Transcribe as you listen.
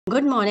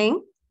Good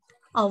morning.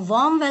 A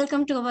warm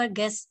welcome to our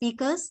guest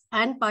speakers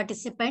and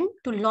participants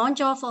to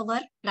launch of our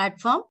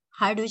platform,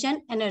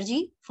 Hydrogen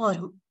Energy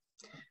Forum.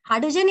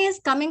 Hydrogen is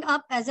coming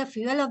up as a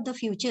fuel of the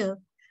future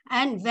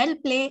and will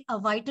play a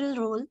vital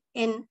role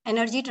in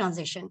energy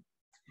transition.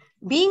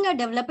 Being a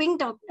developing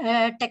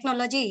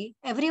technology,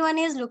 everyone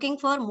is looking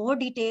for more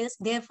details.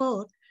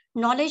 Therefore,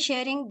 knowledge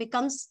sharing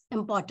becomes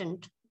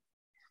important.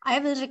 I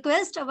will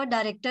request our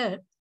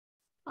director,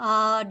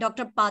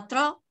 Dr.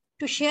 Patra,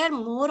 to share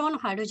more on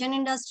hydrogen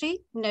industry,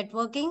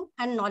 networking,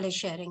 and knowledge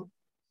sharing.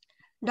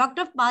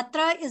 Dr.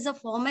 Patra is a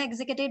former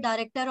executive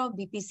director of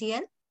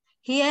BPCL.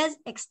 He has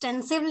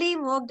extensively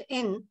worked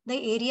in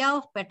the area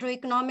of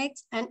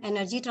petroeconomics and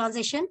energy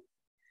transition,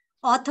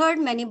 authored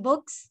many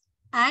books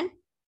and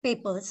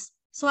papers.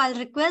 So I'll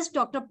request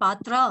Dr.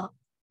 Patra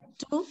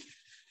to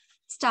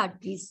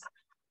start, please.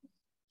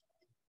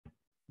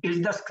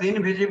 Is the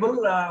screen visible,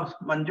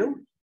 Manju?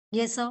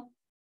 Yes, sir.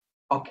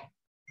 Okay.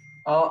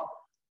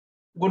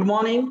 Good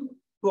morning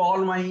to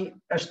all my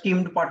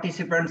esteemed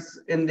participants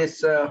in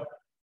this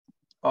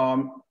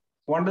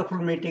wonderful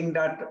meeting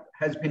that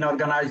has been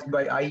organized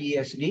by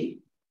IESD.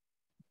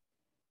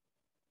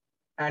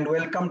 And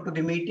welcome to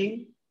the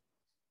meeting.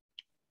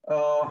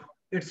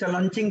 It's a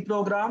launching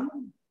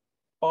program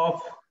of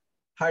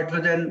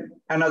Hydrogen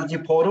Energy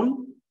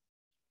Forum.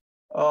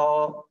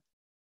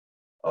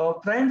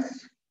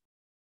 Friends,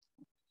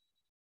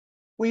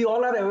 we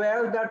all are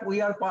aware that we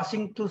are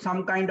passing through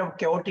some kind of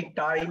chaotic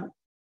time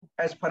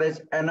as far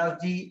as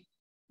energy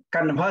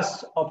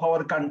canvas of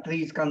our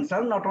country is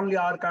concerned. Not only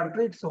our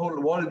country, it's the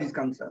whole world is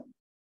concerned.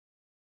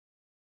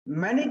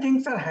 Many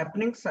things are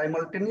happening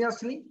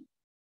simultaneously.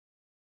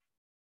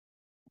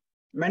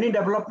 Many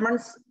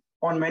developments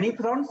on many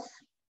fronts.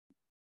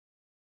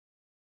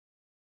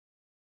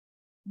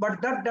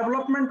 But that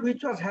development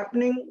which was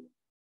happening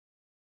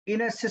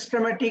in a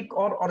systematic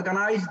or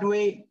organized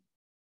way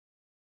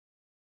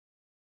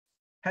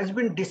has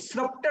been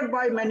disrupted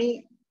by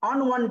many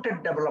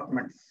unwanted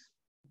developments.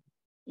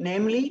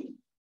 Namely,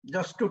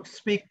 just to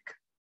speak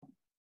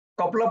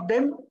a couple of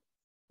them,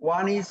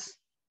 one is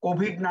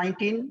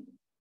COVID-19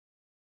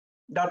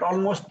 that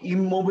almost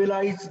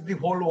immobilized the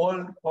whole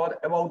world for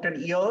about a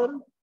year.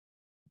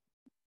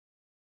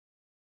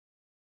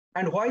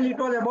 And while it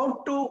was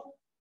about to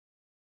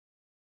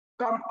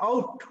come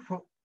out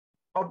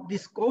of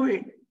this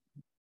COVID,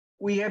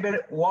 we have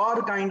a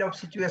war kind of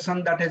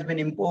situation that has been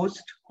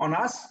imposed on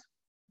us.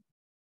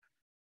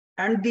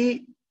 And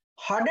the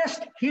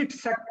hardest hit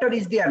sector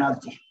is the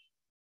energy.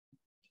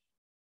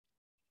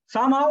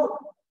 Somehow,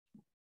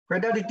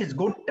 whether it is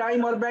good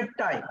time or bad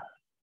time,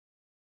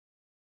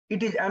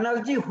 it is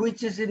energy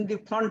which is in the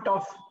front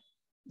of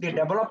the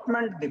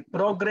development, the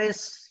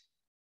progress,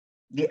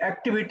 the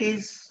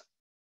activities,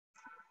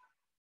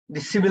 the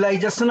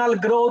civilizational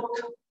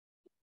growth,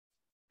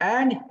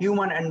 and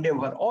human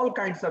endeavor, all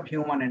kinds of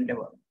human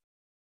endeavor.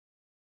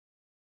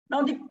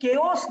 Now, the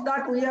chaos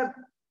that we are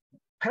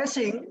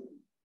facing,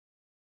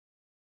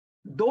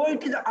 though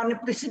it is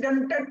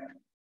unprecedented,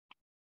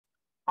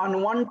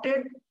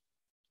 unwanted,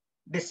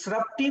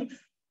 disruptive,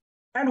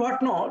 and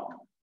whatnot,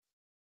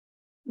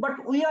 but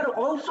we are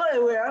also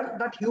aware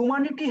that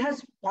humanity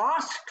has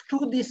passed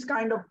through this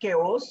kind of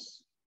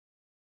chaos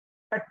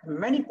at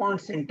many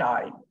points in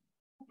time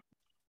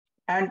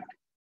and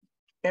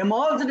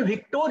emerged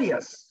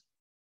victorious,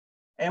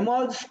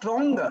 emerged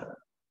stronger,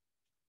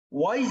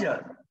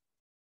 wiser,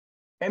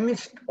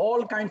 amidst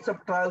all kinds of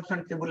trials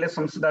and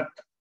tribulations that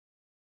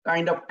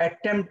kind of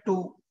attempt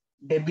to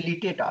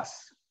debilitate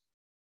us.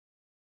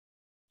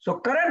 So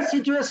current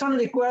situation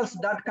requires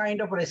that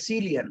kind of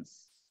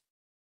resilience,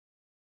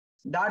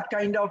 that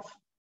kind of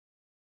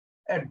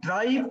a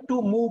drive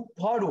to move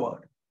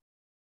forward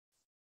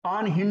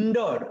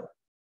unhindered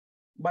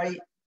by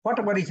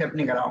whatever is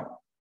happening around.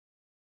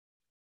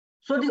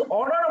 So the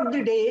order of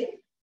the day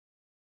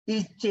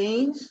is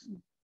change,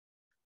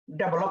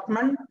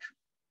 development,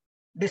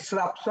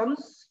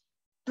 disruptions,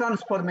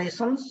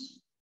 transformations,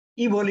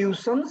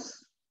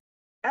 evolutions,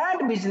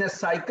 and business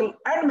cycle,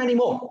 and many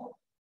more.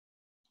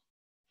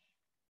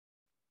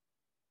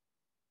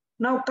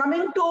 Now,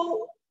 coming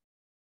to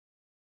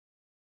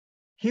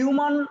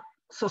human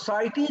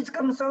society is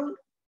concerned,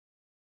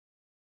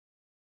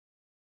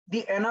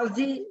 the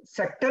energy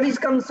sector is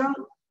concerned,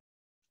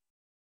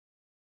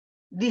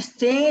 this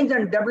change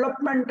and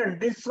development and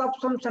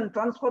disruptions and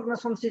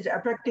transformations is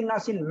affecting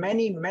us in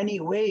many,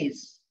 many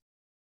ways.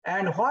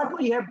 And what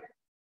we have,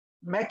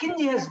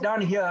 McKinsey has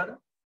done here,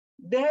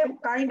 they have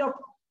kind of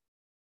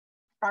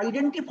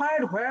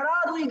identified where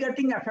are we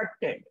getting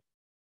affected.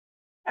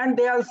 And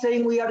they are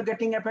saying we are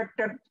getting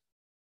affected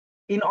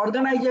in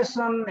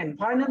organization, in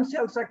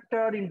financial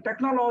sector, in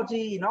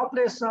technology, in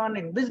operation,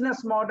 in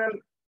business model.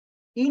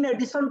 In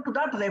addition to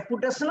that,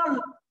 reputational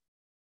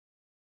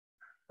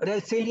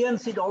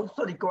resilience is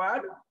also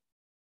required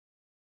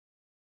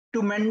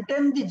to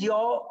maintain the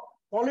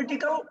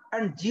geopolitical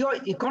and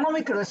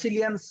geo-economic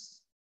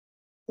resilience,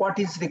 what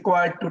is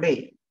required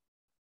today.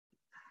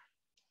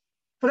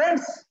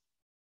 Friends,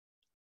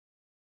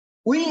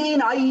 we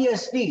in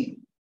IESD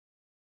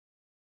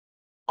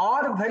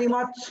are very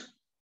much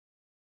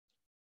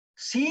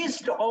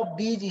seized of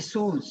these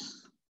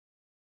issues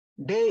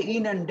day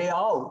in and day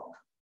out.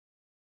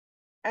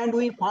 And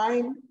we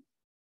find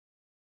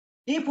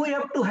if we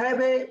have to have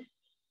a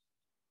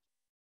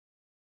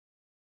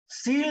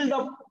sealed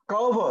up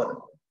cover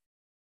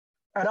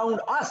around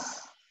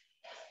us,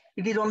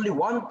 it is only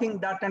one thing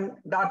that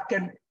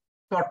can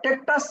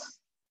protect us,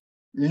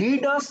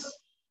 lead us,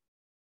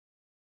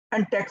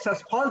 and takes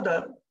us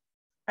further.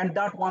 And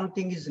that one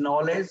thing is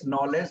knowledge,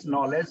 knowledge,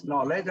 knowledge,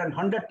 knowledge, and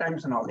 100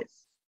 times knowledge.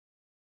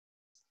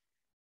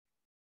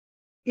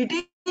 It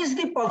is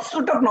the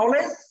pursuit of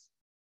knowledge.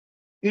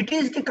 It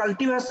is the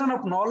cultivation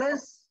of knowledge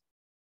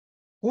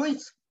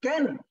which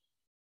can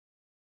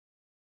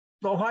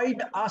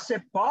provide us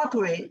a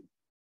pathway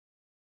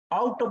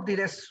out of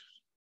this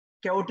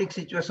chaotic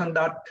situation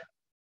that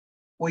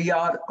we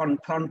are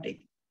confronting.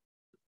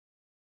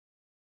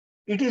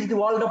 It is the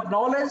world of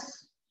knowledge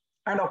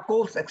and, of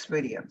course,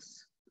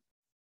 experience.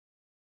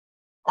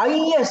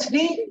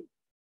 IESD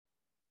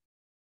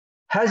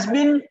has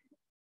been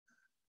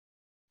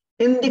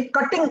in the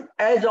cutting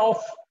edge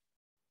of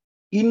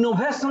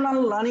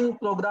innovational learning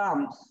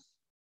programs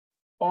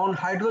on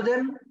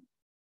hydrogen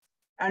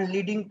and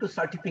leading to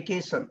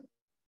certification.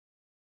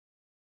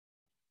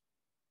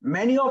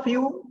 Many of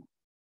you,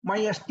 my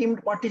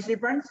esteemed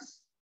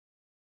participants,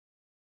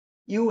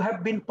 you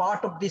have been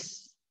part of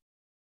this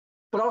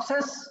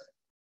process.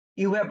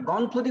 You have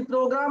gone through the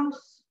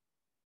programs.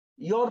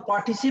 Your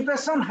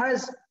participation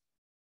has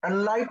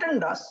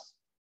enlightened us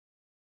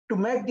to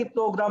make the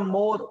program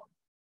more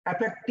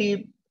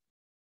effective,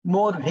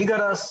 more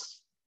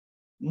vigorous,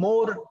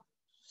 more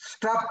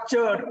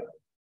structured,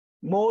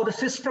 more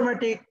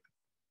systematic,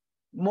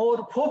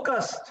 more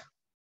focused,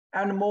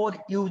 and more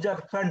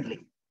user-friendly.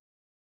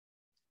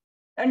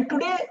 And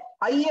today,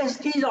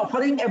 IESD is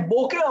offering a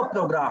bouquet of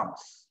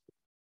programs,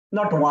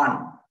 not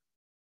one.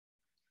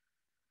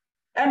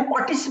 And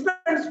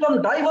participants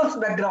from diverse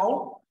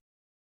backgrounds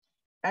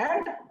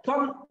and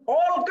from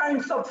all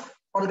kinds of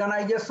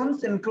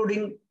organizations,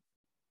 including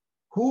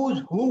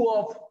who's who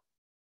of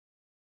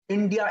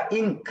India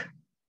Inc.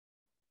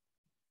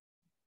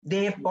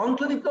 They have gone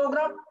through the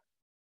program,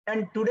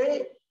 and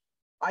today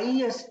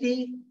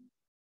IESD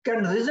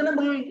can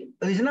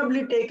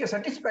reasonably take a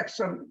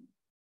satisfaction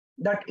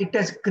that it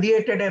has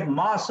created a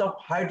mass of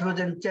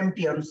hydrogen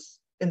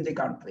champions in the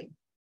country.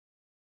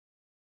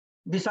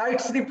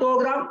 Besides the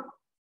program,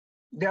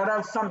 there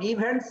are some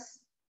events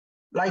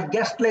like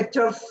guest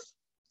lectures,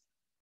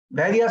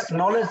 various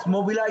knowledge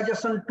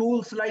mobilization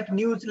tools like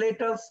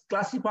newsletters,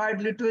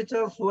 classified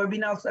literatures,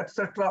 webinars,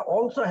 etc.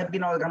 also have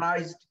been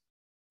organized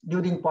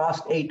during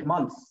past 8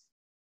 months.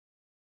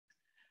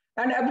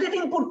 And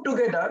everything put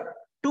together,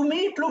 to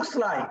me, it looks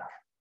like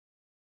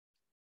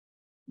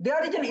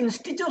there is an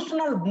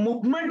institutional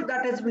movement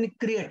that has been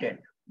created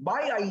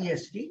by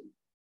IESD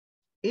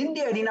in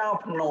the arena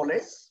of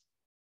knowledge,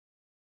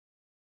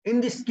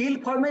 in the skill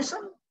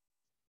formation,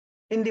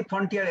 in the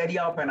frontier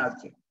area of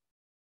energy.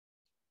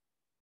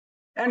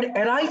 And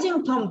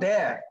arising from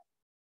there,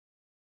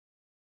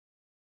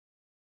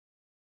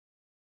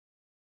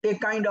 a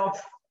kind of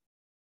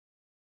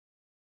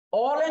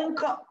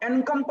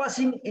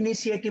all-encompassing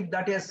initiative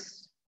that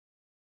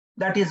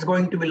is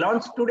going to be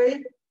launched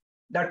today,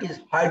 that is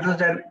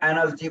Hydrogen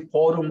Energy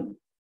Forum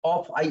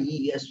of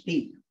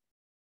IESD.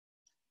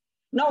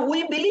 Now,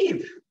 we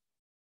believe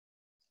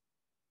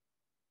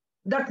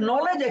that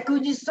knowledge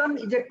acquisition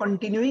is a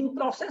continuing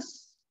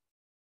process,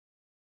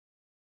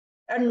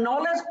 and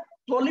knowledge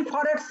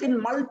proliferates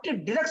in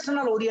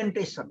multi-directional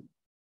orientation.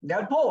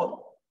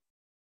 Therefore,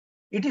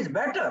 it is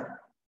better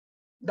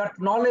that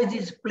knowledge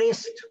is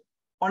placed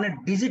on a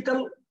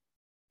digital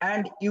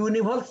and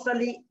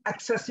universally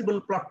accessible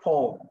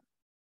platform.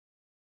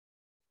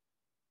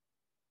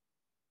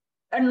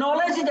 And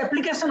knowledge is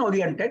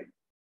application-oriented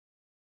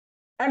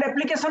and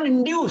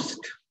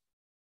application-induced.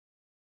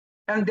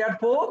 And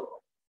therefore,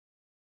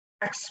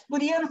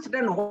 experienced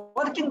and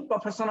working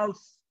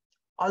professionals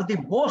are the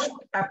most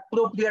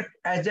appropriate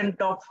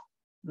agent of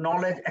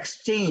knowledge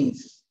exchange.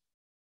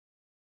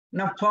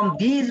 Now, from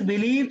these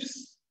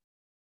beliefs,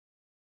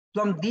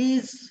 from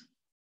these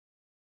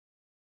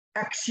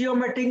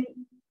axiomatic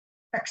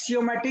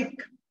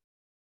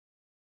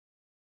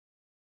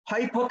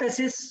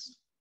hypothesis,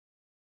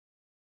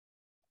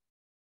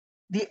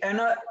 the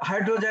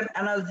Hydrogen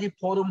Energy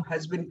Forum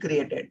has been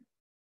created.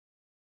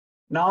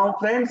 Now,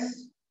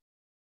 friends,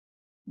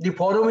 the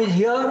forum is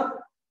here.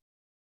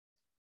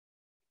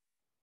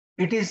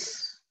 It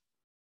is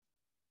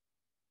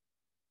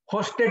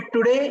hosted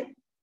today.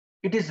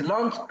 It is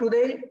launched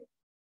today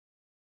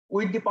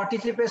with the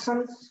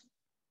participations,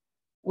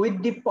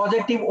 with the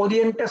positive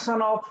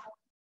orientation of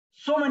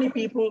so many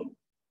people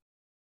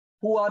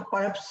who are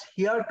perhaps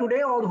here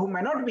today or who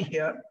may not be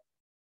here,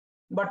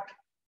 but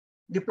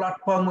the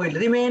platform will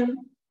remain.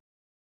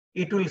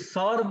 It will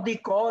serve the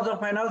cause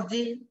of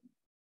energy.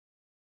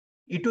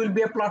 It will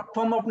be a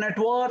platform of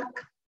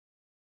network.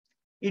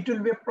 It will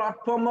be a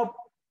platform of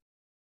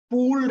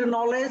pooled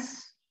knowledge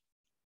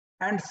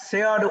and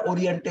shared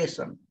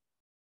orientation.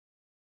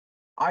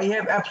 I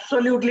have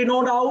absolutely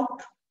no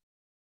doubt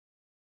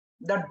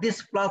that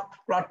this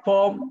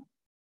platform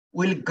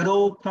will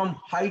grow from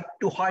height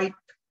to height,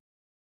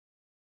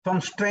 from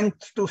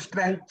strength to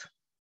strength,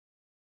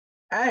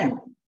 and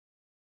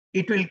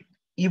it will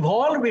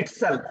evolve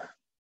itself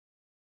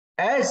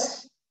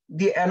as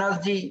the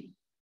energy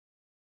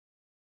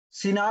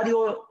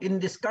scenario in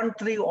this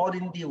country or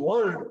in the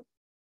world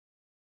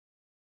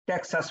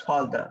takes us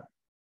further.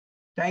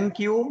 Thank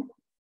you.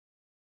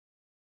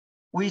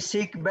 We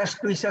seek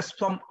best wishes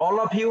from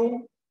all of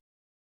you.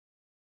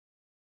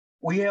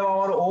 We have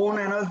our own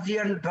energy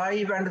and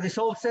drive and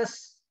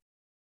resources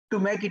to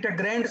make it a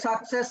grand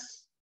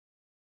success,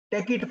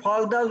 take it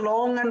further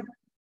long and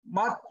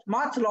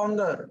much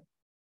longer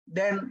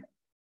than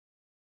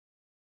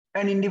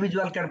an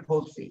individual can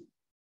foresee.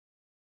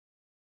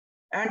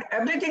 And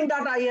everything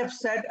that I have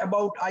said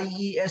about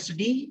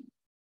IESD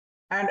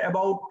and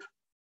about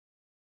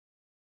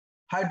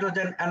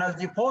Hydrogen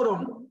Energy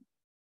Forum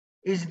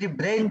is the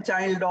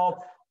brainchild of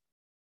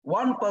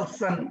one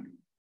person,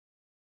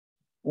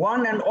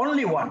 one and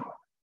only one.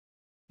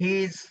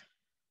 He is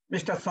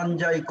Mr.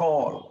 Sanjay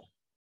Kaul.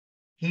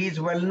 He is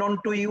well known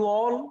to you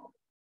all.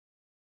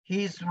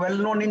 He is well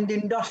known in the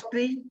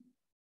industry.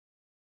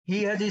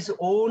 He has his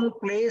own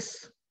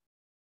place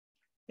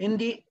in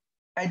the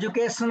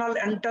educational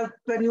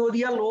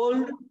entrepreneurial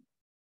world.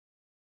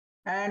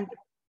 And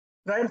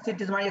friends, it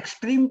is my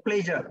extreme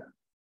pleasure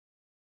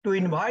to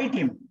invite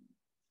him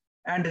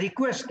and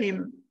request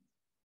him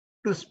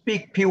to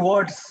speak few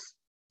words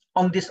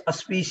on this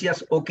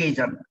auspicious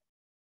occasion.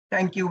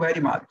 Thank you very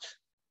much.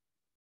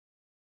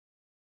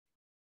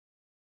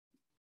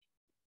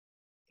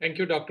 Thank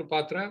you, Dr.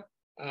 Patra,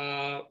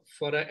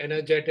 for an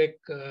energetic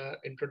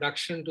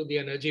introduction to the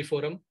Energy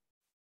Forum.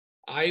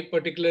 I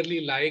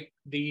particularly like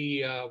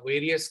the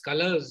various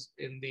colors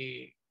in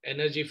the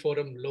Energy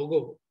Forum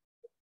logo,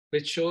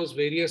 which shows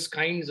various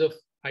kinds of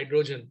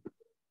hydrogen,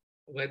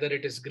 whether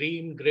it is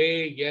green,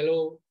 gray,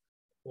 yellow,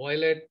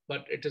 violet,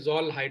 but it is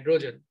all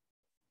hydrogen.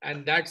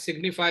 And that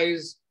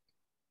signifies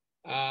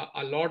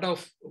a lot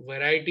of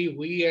variety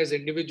we as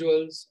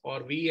individuals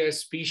or we as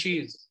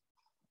species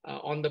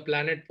on the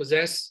planet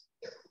possess.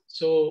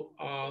 So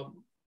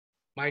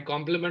my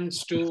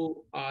compliments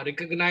to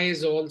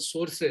recognize all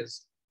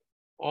sources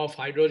of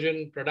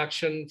hydrogen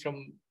production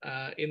from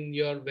in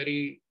your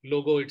very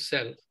logo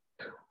itself.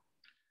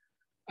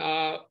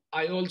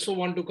 I also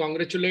want to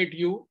congratulate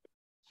you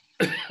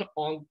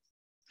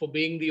for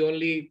being the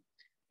only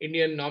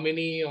Indian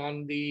nominee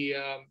on the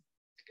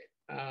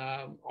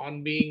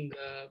on being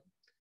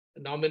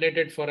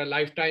nominated for a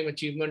Lifetime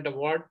Achievement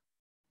Award.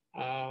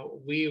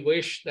 We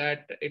wish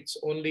that it's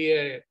only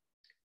a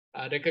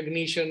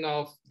recognition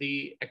of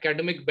the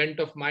academic bent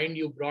of mind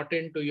you brought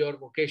into your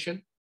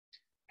vocation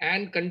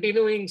and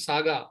continuing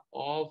saga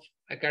of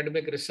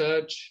academic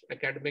research,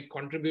 academic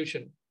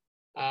contribution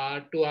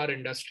to our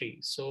industry.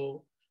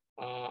 So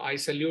I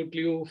salute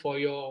you for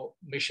your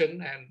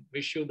mission and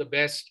wish you the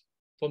best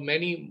for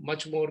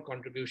much more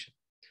contribution.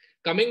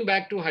 Coming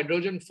back to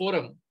Hydrogen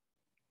Forum,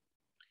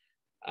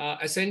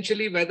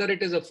 essentially whether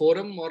it is a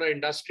forum or an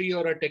industry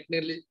or a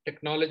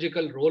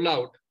technological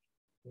rollout,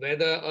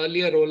 whether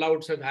earlier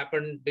rollouts have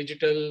happened,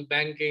 digital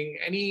banking,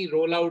 any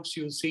rollouts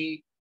you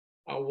see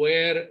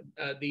where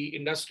the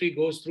industry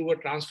goes through a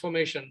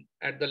transformation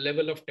at the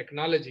level of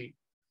technology,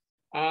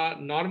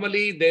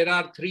 normally there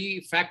are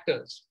three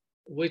factors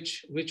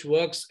which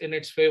works in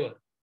its favor.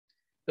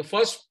 The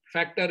first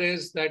factor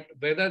is that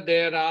whether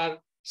there are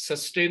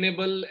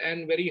sustainable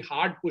and very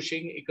hard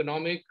pushing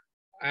economic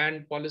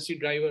and policy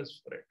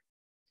drivers for it.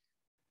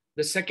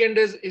 The second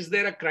is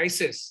there a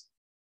crisis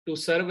to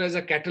serve as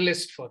a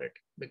catalyst for it?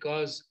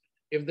 Because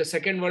if the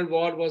Second World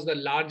War was the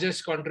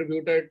largest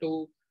contributor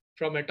to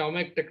from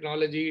atomic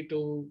technology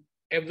to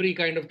every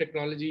kind of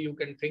technology you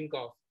can think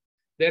of,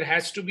 there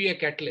has to be a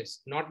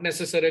catalyst, not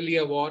necessarily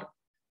a war,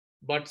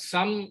 but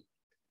some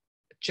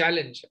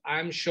challenge.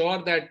 I'm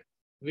sure that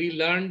we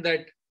learned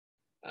that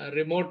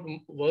remote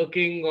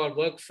working or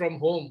work from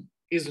home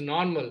is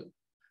normal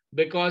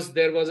because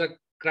there was a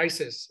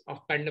crisis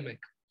of pandemic.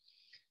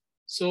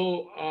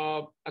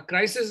 So a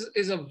crisis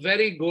is a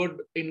very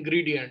good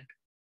ingredient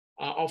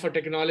of a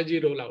technology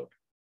rollout.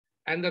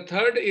 And the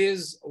third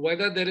is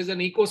whether there is an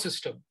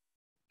ecosystem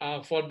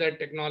for that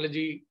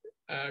technology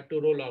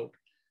to roll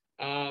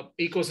out.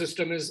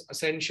 Ecosystem is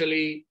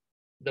essentially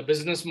the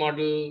business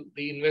model,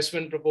 the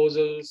investment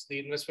proposals, the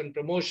investment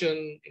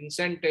promotion,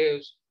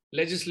 incentives,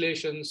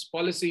 legislations,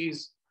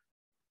 policies,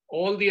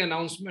 all the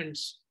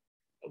announcements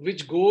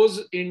which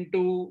goes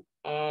into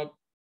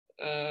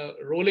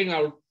rolling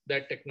out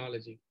that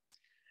technology.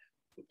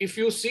 If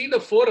you see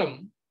the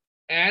forum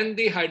and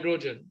the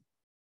hydrogen,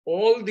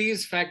 all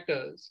these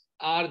factors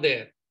are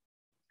there.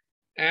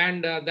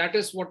 And that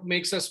is what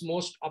makes us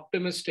most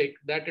optimistic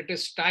that it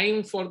is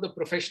time for the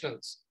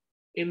professionals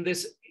in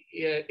this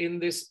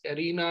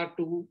arena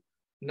to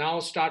now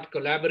start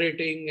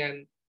collaborating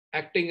and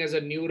acting as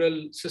a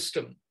neural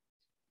system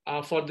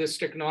for this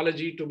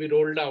technology to be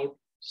rolled out.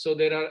 So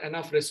there are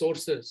enough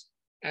resources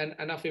and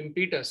enough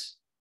impetus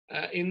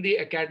in the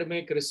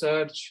academic,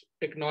 research,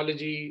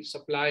 technology,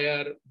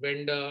 supplier,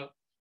 vendor,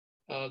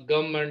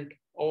 government,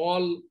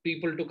 all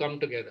people to come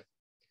together.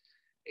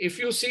 If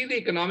you see the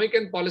economic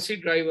and policy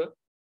driver,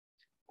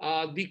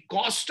 the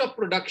cost of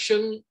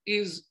production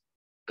is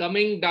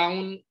coming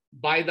down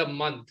by the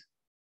month.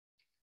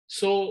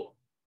 So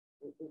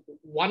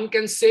one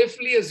can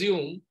safely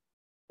assume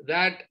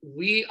that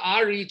we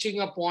are reaching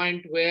a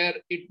point where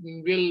it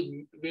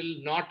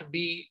will not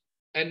be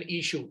an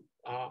issue.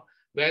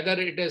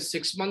 Whether it is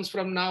 6 months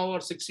from now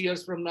or 6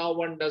 years from now,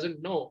 one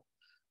doesn't know.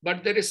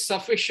 But there is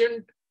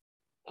sufficient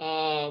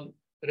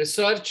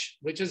research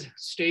which is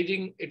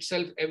staging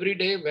itself every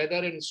day,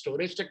 whether in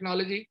storage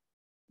technology,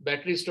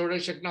 battery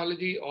storage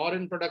technology, or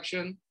in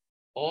production,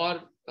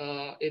 or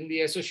in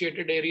the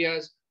associated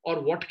areas,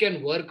 or what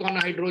can work on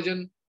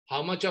hydrogen,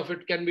 how much of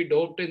it can be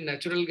doped in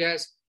natural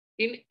gas.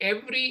 In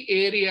every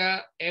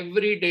area,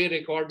 every day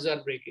records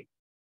are breaking.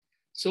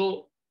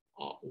 So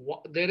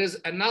there is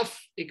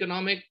enough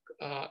economic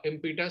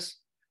impetus.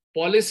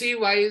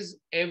 Policy-wise,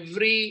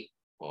 every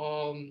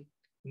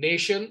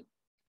nation,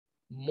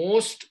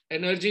 most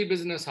energy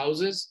business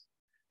houses,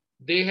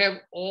 they have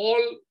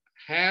all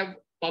have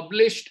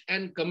published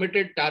and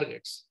committed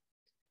targets.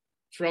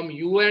 From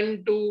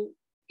UN to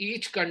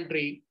each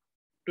country,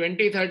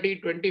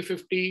 2030,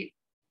 2050,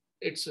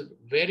 it's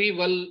very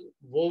well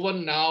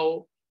woven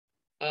now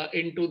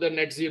into the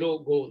net zero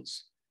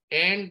goals.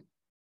 And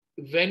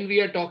when we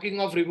are talking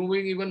of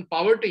removing even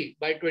poverty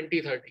by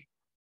 2030,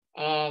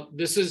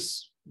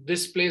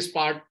 this plays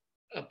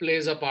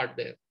a part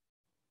there.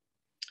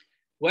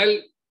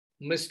 Well,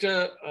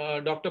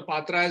 Dr.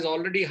 Patra has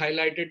already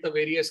highlighted the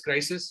various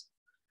crises.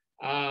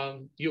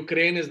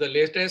 Ukraine is the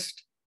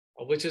latest,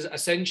 which is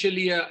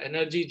essentially an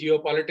energy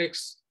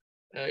geopolitics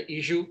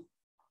issue.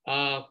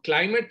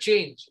 Climate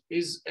change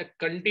is a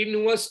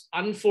continuous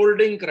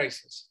unfolding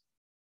crisis.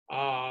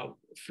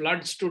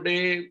 Floods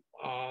today,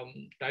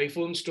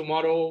 typhoons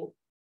tomorrow,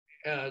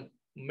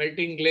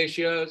 melting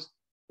glaciers,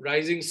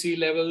 rising sea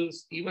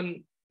levels,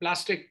 even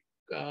plastic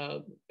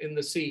in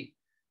the sea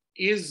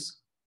is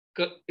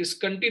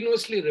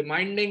continuously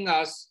reminding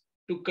us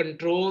to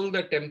control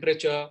the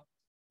temperature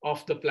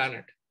of the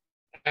planet.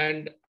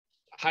 And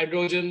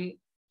hydrogen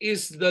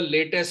is the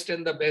latest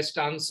and the best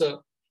answer.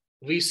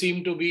 We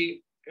seem to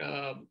be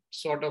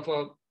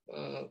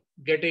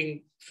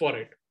getting for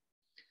it.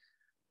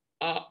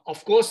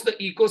 Of course, the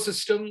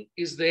ecosystem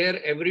is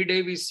there. Every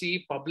day we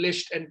see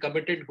published and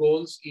committed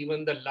goals.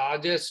 Even the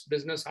largest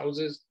business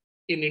houses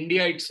in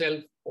India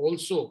itself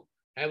also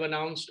have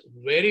announced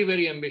very,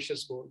 very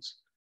ambitious goals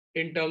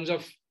in terms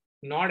of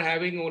not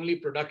having only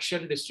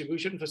production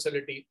distribution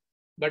facility,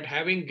 but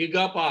having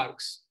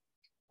gigaparks,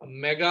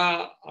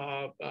 mega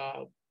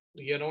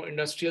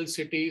industrial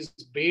cities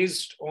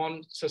based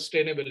on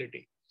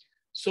sustainability.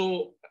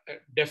 So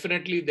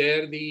definitely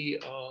there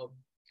the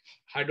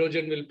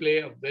hydrogen will play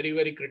a very,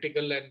 very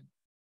critical and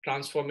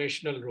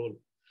transformational role.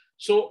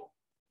 So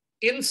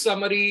in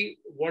summary,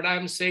 what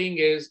I'm saying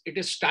is it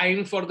is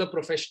time for the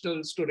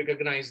professionals to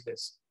recognize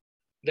this,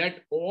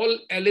 that all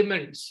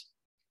elements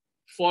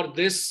for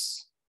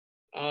this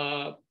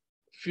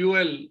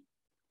fuel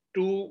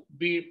to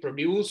be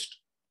produced,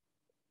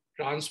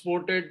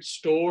 transported,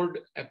 stored,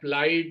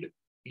 applied,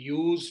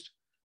 used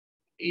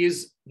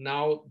is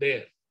now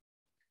there.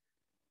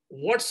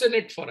 What's in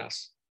it for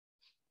us?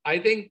 I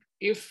think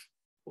if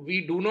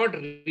we do not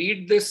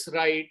read this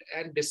right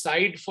and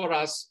decide for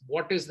us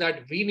what is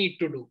that we need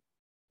to do,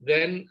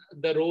 then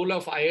the role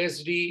of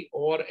ISD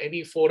or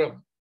any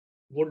forum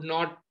would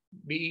not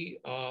be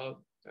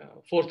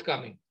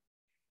forthcoming.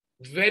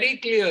 Very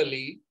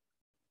clearly,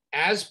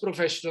 as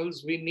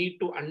professionals, we need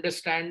to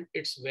understand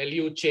its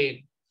value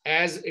chain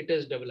as it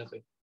is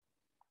developing,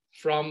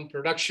 from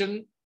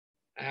production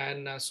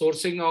and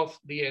sourcing of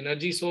the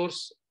energy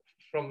source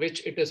from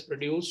which it is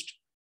produced,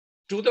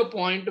 to the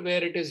point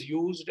where it is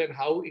used and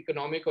how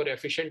economic or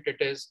efficient it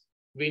is.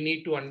 We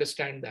need to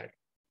understand that.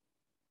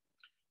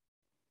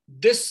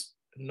 This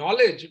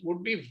knowledge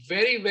would be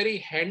very, very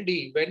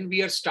handy when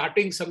we are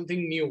starting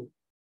something new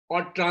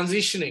or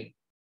transitioning.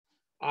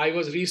 I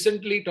was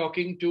recently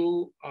talking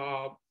to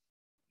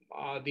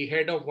the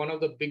head of one of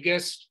the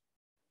biggest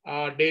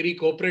dairy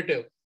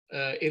cooperative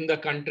in the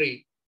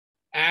country,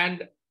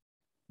 and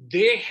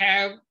they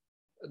have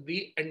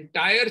the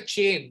entire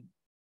chain.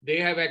 They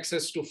have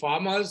access to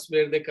farmers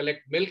where they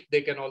collect milk.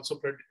 They can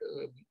also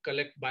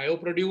collect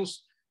bioproduce.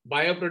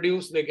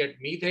 Bioproduce, they get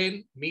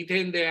methane.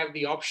 Methane, they have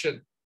the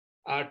option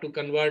to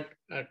convert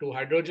to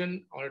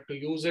hydrogen or to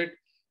use it.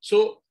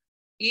 So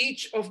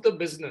each of the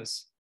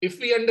business, if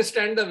we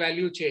understand the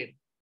value chain,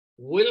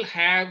 will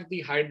have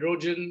the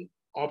hydrogen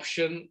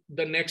option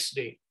the next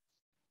day.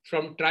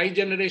 From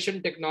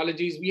tri-generation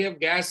technologies, we have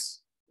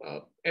gas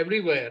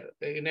everywhere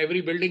in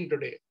every building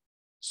today.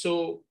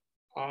 So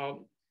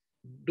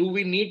do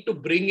we need to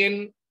bring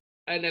in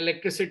an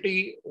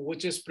electricity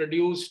which is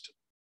produced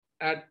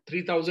at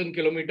 3,000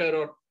 kilometer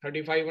or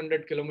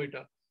 3,500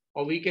 kilometer,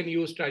 or we can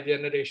use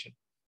tri-generation?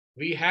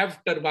 We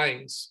have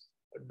turbines.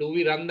 Do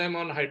we run them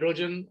on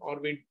hydrogen, or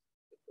we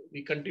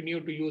we continue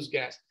to use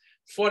gas.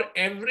 For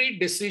every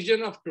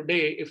decision of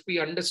today, if we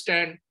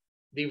understand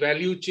the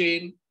value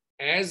chain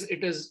as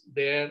it is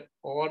there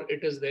or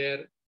it is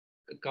there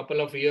a couple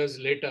of years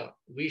later,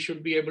 we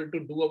should be able to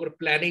do our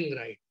planning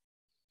right.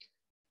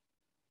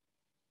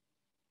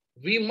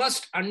 We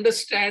must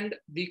understand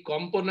the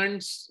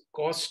components,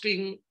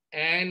 costing,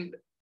 and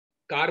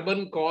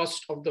carbon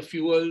cost of the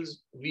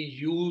fuels we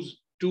use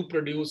to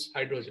produce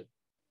hydrogen.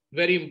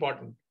 Very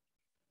important.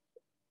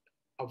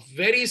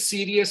 Very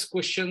serious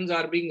questions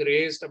are being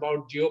raised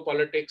about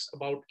geopolitics,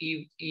 about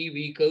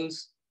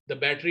e-vehicles, the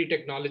battery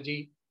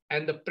technology,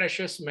 and the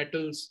precious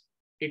metals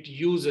it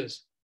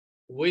uses,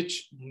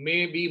 which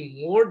may be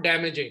more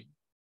damaging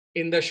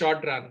in the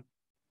short run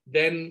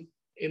than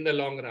in the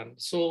long run.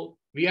 So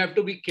we have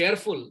to be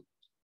careful,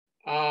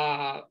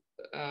 not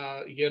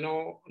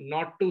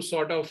to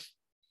sort of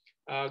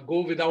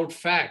go without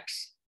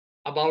facts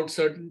about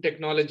certain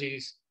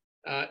technologies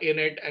in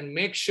it, and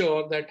make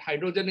sure that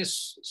hydrogen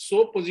is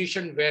so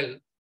positioned well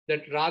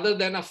that rather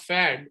than a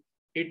fad,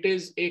 it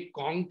is a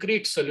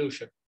concrete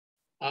solution,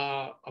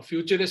 a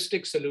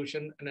futuristic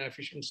solution, and an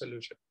efficient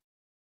solution.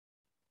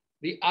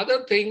 The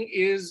other thing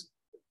is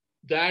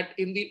that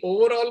in the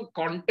overall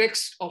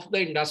context of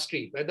the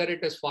industry, whether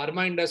it is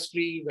pharma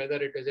industry, whether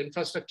it is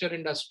infrastructure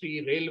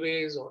industry,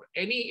 railways, or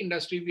any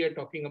industry we are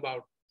talking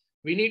about,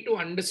 we need to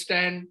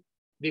understand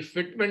the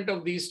fitment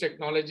of these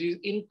technologies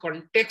in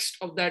context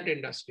of that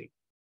industry.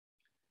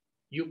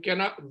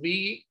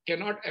 We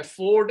cannot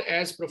afford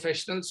as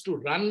professionals to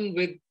run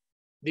with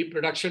the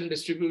production,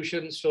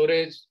 distribution,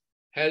 storage,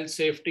 health,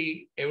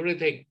 safety,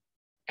 everything,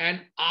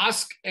 and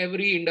ask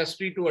every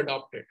industry to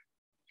adopt it.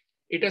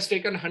 It has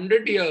taken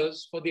 100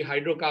 years for the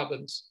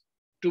hydrocarbons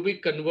to be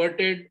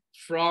converted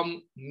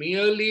from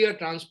merely a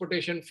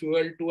transportation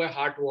fuel to a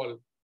heart valve,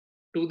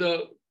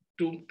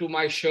 to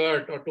my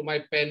shirt or to my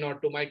pen or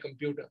to my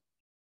computer.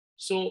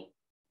 So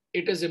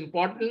it is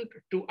important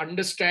to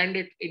understand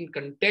it in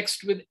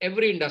context with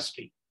every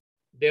industry.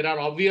 There are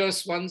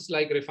obvious ones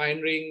like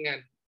refining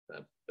and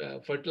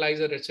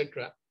fertilizer,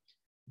 etc.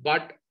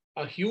 But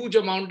a huge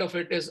amount of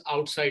it is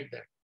outside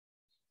that.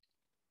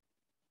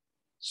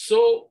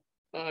 So,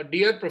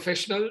 dear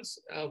professionals,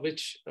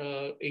 which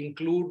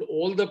include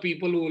all the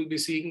people who will be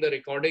seeing the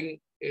recording,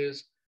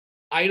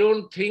 I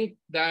don't think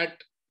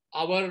that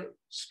our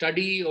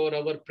study or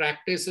our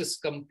practice is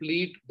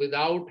complete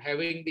without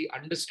having the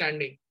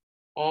understanding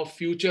of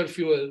future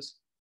fuels,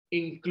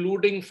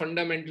 including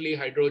fundamentally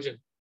hydrogen,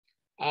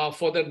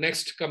 for the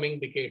next coming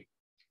decade.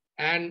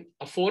 And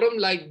a forum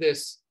like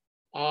this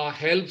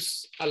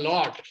helps a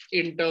lot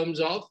in terms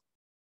of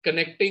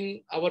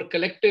connecting our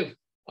collective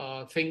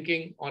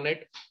thinking on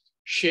it,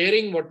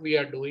 sharing what we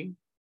are doing.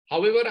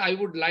 However, I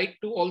would like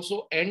to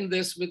also end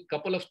this with a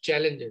couple of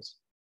challenges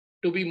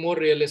to be more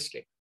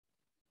realistic.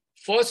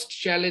 First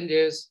challenge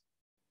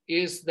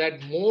is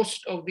that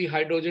most of the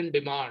hydrogen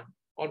demand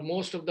or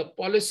most of the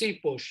policy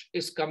push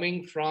is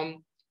coming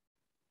from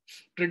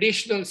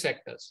traditional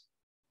sectors,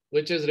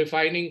 which is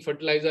refining,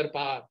 fertilizer,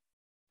 power.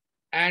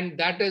 And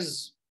that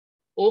is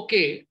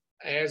okay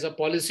as a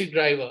policy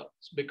driver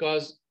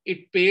because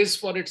it pays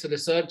for its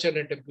research and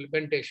its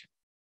implementation.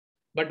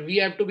 But we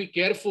have to be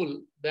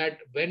careful that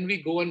when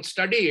we go and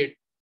study it,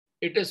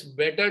 it is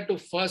better to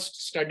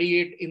first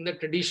study it in the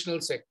traditional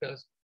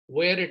sectors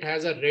where it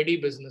has a ready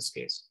business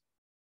case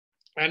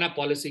and a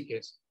policy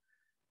case.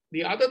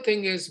 The other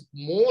thing is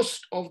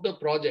most of the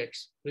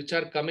projects which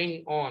are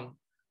coming on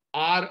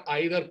are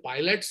either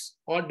pilots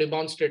or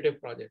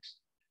demonstrative projects.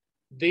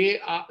 They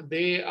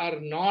are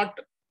not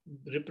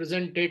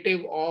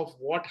representative of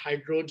what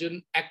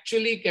hydrogen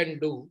actually can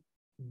do,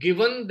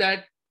 given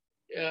that,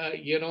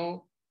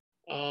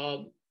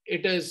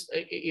 it is,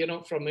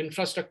 from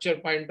infrastructure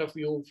point of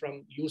view,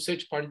 from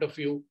usage point of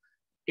view,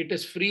 it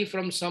is free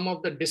from some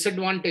of the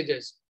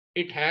disadvantages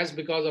it has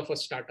because of a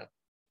startup.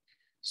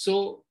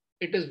 So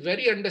it is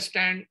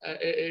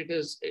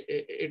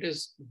it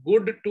is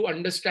good to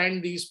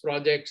understand these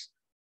projects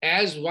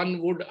as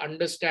one would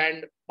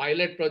understand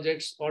pilot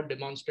projects or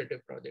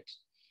demonstrative projects.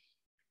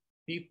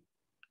 The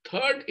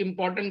third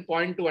important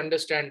point to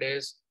understand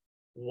is,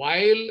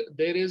 while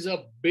there is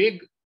a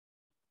big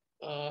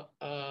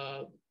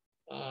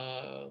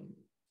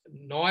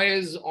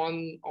noise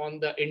on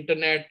the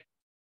internet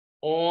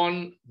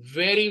on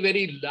very,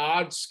 very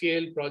large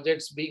scale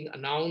projects being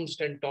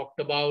announced and talked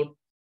about,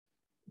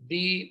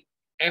 the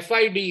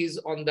FIDs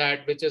on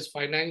that, which is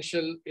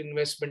financial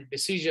investment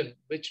decision,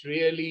 which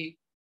really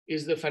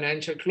is the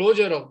financial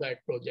closure of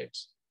that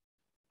project,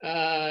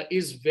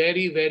 is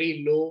very,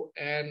 very low,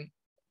 and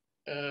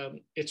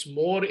it's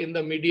more in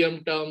the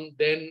medium term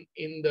than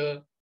in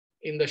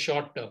the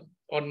short term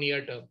or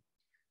near term.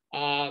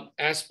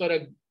 As per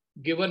a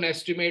given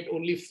estimate,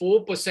 only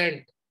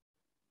 4%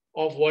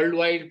 of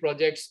worldwide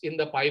projects in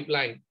the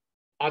pipeline,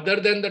 other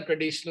than the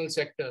traditional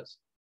sectors,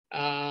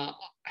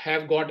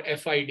 have got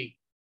FID.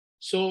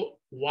 So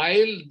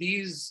while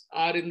these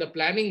are in the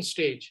planning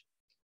stage,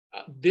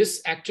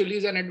 this actually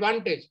is an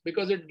advantage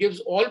because it gives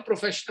all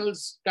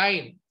professionals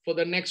time for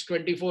the next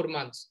 24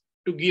 months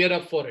to gear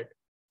up for it.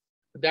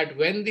 that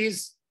when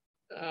these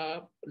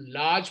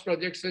large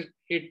projects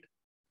hit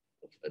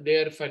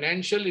their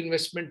financial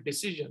investment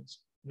decisions,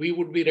 we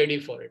would be ready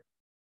for it.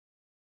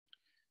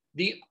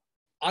 The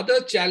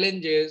other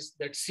challenge is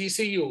that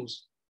CCUs,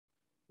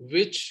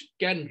 which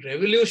can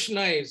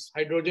revolutionize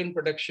hydrogen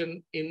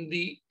production in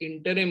the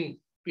interim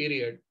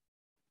period,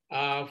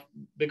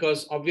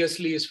 because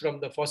obviously it's from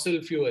the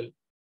fossil fuel,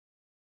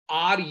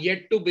 are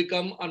yet to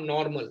become a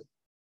normal.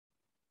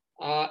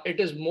 It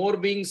is more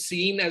being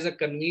seen as a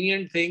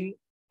convenient thing.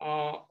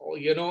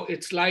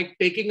 It's like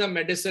taking a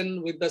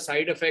medicine with the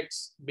side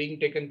effects being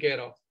taken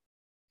care of.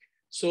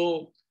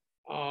 So,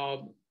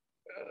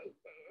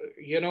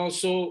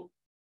 so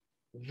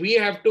we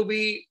have to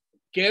be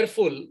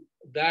careful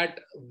that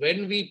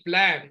when we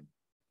plan,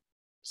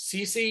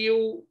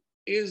 CCU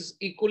is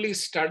equally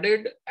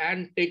studied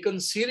and taken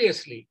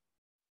seriously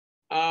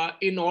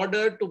in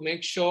order to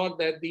make sure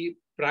that the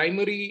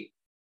primary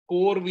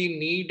core we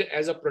need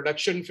as a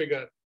production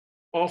figure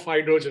of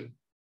hydrogen,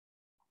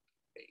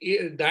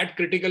 that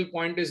critical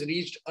point is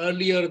reached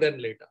earlier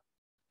than later.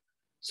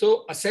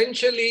 So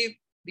essentially,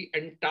 the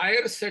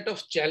entire set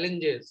of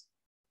challenges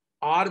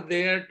are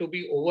there to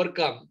be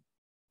overcome,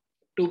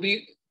 to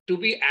be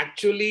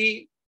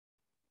actually,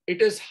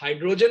 it is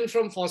hydrogen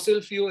from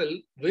fossil fuel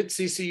with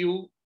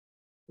CCU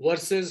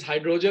versus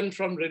hydrogen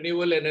from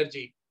renewable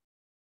energy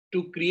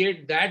to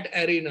create that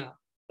arena,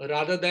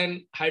 rather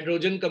than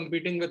hydrogen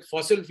competing with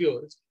fossil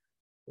fuels,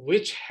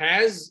 which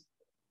has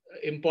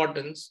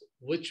importance,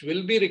 which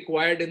will be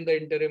required in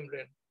the interim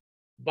run,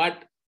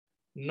 but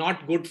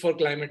not good for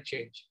climate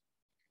change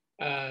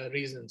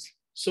reasons.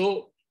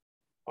 So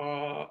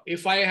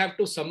if I have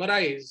to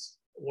summarize,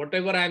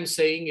 whatever I'm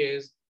saying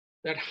is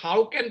that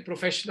how can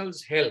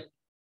professionals help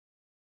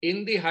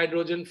in the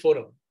hydrogen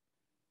forum,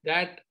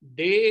 that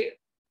they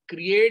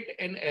create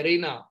an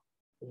arena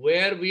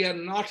where we are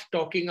not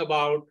talking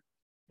about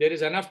there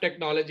is enough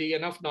technology,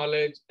 enough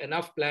knowledge,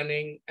 enough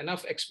planning,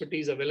 enough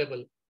expertise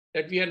available,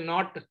 that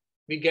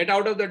we get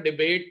out of the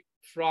debate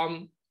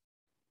from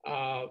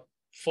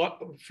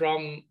fossil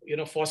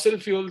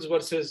fuels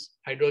versus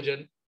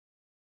hydrogen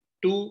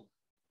to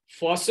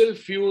fossil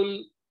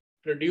fuel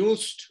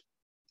produced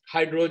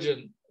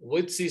hydrogen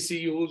with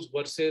CCUs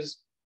versus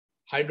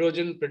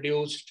hydrogen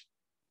produced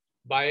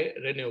by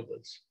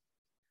renewables.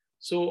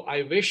 So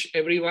I wish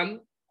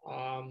everyone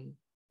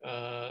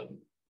a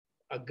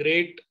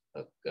great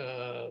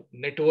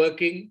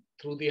networking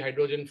through the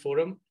Hydrogen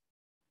Forum.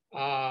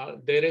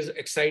 There is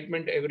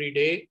excitement every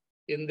day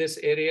in this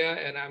area,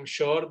 and I'm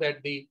sure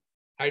that the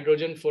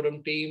Hydrogen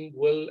Forum team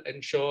will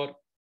ensure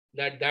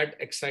that that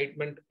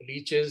excitement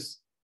reaches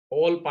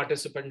all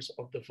participants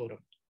of the forum.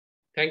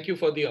 Thank you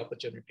for the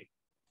opportunity.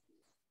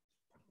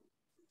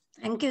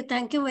 Thank you.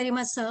 Thank you very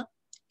much, sir.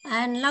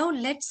 And now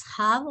let's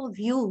have a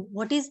view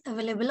what is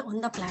available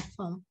on the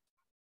platform.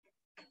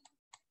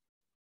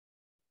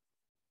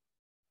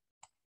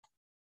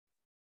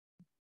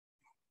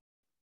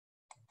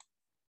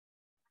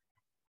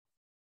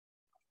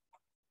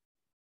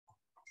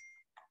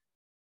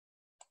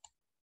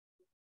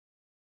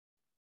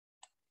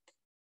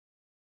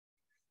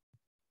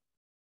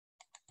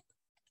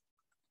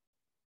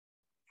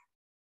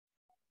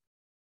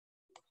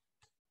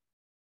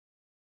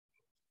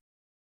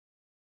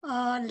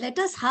 Let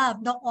us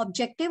have the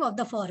objective of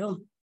the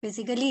forum.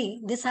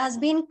 Basically, this has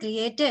been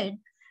created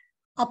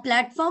a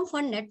platform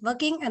for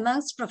networking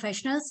amongst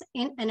professionals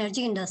in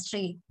energy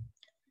industry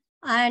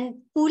and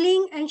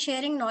pooling and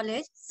sharing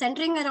knowledge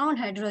centering around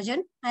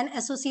hydrogen and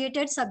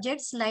associated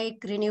subjects like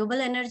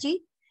renewable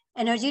energy,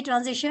 energy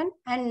transition,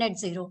 and net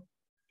zero.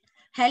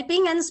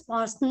 Helping and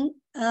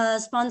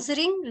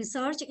sponsoring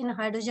research in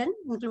hydrogen,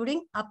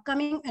 including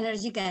upcoming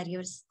energy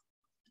carriers.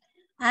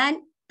 And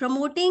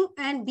promoting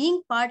and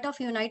being part of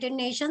United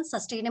Nations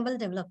Sustainable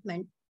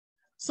Development.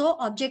 So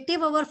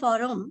objective of our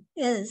forum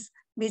is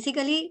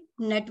basically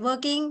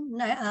networking,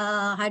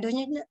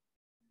 hydrogen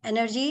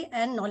energy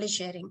and knowledge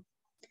sharing.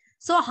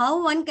 So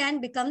how one can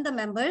become the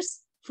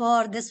members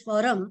for this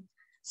forum?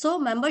 So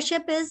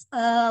membership is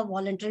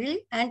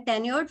voluntary and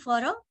tenured for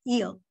a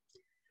year.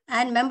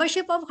 And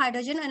membership of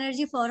Hydrogen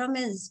Energy Forum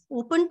is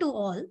open to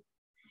all.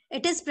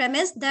 It is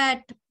premised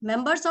that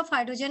members of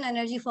Hydrogen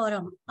Energy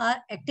Forum are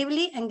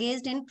actively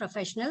engaged in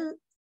professional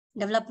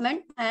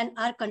development and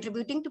are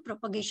contributing to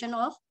propagation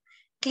of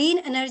clean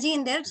energy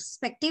in their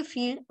respective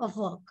field of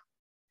work.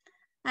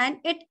 And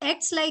it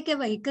acts like a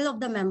vehicle of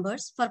the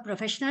members for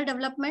professional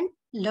development,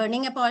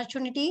 learning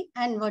opportunity,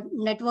 and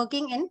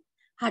networking in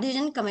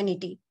hydrogen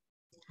community.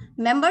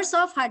 Members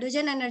of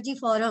Hydrogen Energy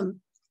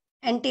Forum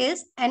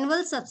entails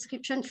annual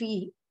subscription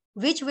fee,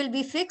 which will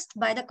be fixed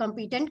by the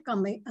competent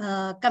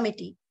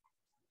committee.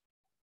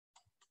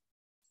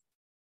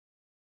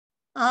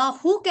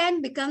 Who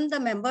can become the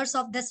members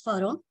of this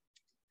forum?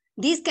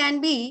 These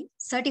can be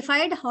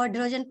certified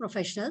hydrogen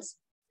professionals,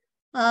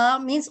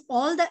 means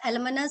all the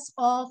alumnus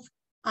of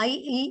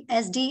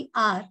IESD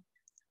are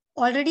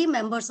already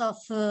members of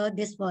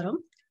this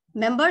forum,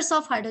 members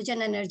of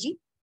hydrogen energy,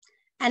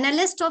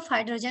 analyst of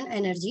hydrogen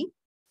energy,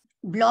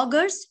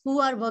 bloggers who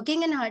are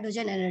working in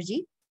hydrogen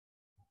energy,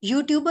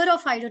 YouTuber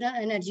of hydrogen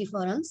energy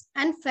forums,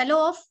 and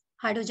fellow of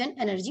hydrogen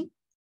energy.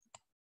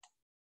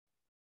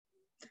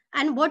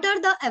 And what are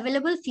the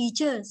available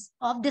features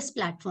of this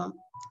platform?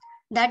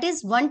 That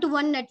is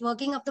one-to-one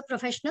networking of the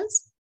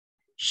professionals,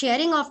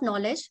 sharing of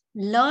knowledge,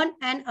 learn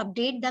and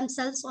update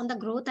themselves on the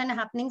growth and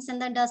happenings in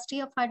the industry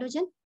of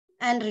hydrogen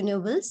and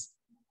renewables,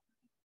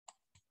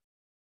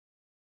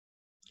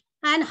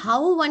 and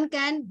how one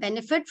can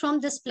benefit from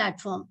this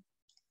platform.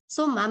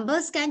 So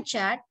members can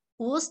chat,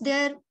 post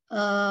their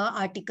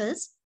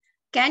articles,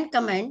 can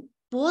comment,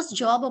 post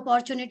job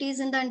opportunities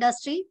in the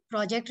industry,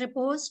 project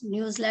reports,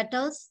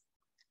 newsletters,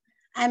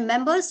 and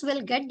members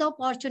will get the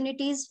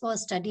opportunities for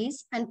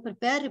studies and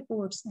prepare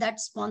reports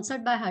that's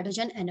sponsored by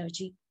Hydrogen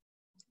Energy.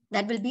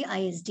 That will be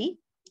ISD.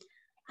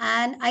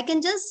 And I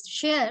can just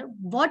share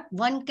what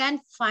one can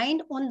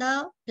find on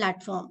the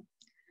platform.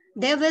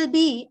 There will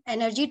be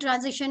energy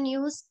transition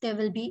news, there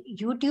will be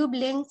YouTube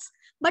links,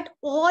 but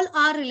all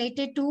are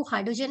related to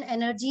hydrogen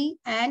energy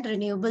and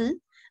renewable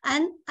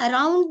and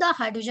around the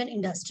hydrogen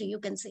industry, you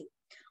can say.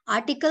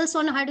 Articles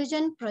on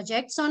hydrogen,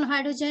 projects on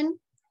hydrogen,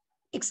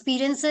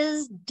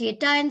 experiences,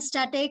 data and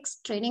statics,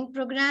 training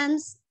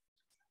programs,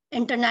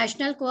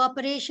 international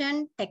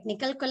cooperation,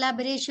 technical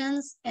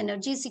collaborations,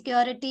 energy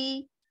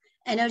security,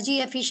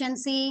 energy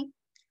efficiency,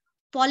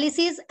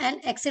 policies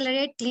and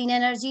accelerate clean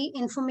energy,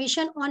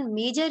 information on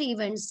major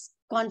events,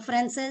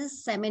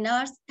 conferences,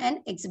 seminars, and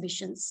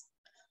exhibitions.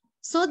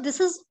 So this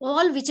is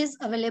all which is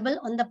available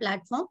on the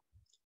platform.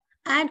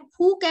 And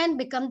who can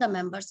become the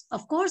members?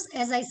 Of course,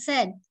 as I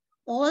said,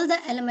 all the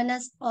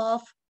alumnus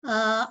of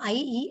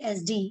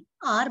IESD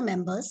are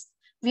members.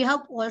 We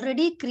have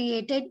already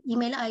created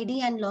email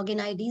ID and login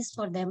IDs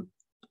for them.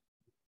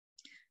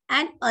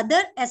 And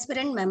other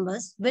aspirant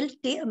members will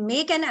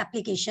make an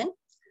application.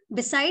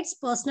 Besides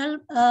personal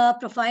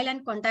profile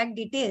and contact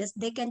details,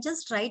 they can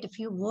just write a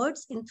few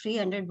words in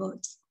 300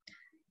 words.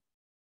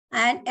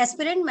 And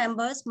aspirant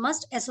members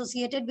must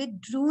associated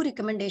with true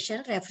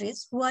recommendation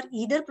referees who are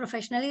either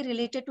professionally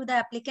related to the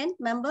applicant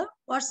member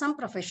or some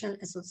professional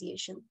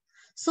association.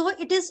 So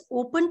it is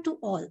open to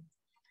all.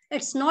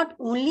 It's not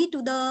only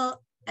to the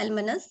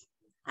alumnus,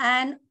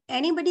 and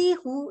anybody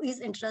who is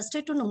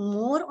interested to know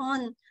more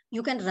on,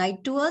 you can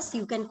write to us,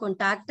 you can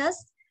contact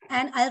us,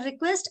 and I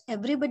request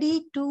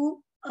everybody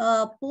to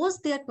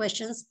post their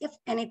questions if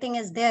anything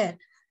is there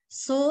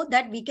so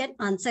that we can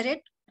answer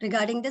it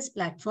regarding this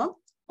platform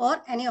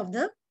or any of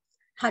the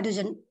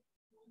hydrogen.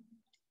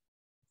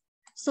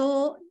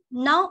 So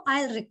now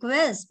I'll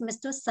request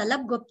Mr.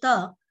 Salabh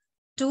Gupta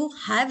to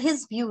have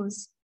his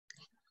views,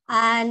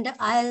 and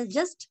I'll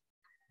just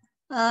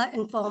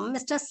inform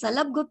Mr.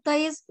 Salabh Gupta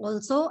is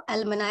also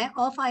alumni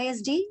of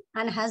ISD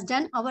and has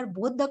done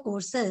both the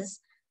courses,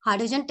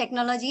 Hydrogen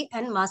Technology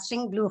and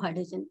Mastering Blue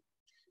Hydrogen.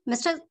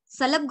 Mr.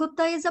 Salabh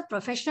Gupta is a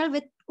professional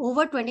with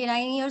over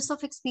 29 years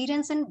of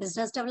experience in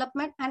business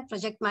development and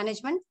project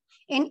management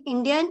in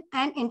Indian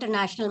and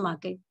international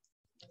market.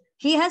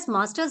 He has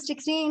master's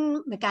degree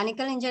in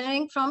mechanical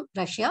engineering from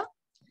Russia.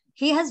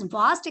 He has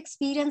vast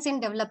experience in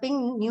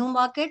developing new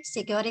markets,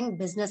 securing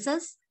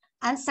businesses,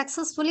 and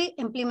successfully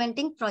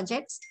implementing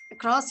projects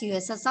across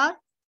USSR,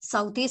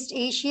 Southeast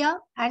Asia,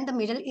 and the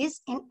Middle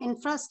East in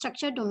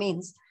infrastructure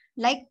domains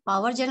like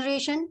power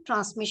generation,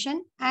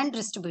 transmission, and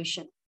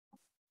distribution.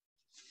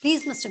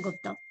 Please, Mr.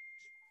 Gupta.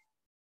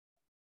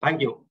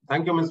 Thank you.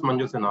 Thank you, Ms.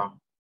 Manju Sinha.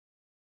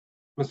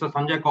 Mr.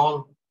 Sanjay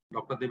Kaul,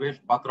 Dr. Devesh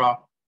Batra,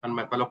 and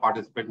my fellow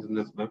participants in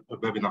this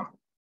webinar.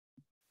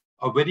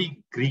 A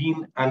very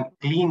green and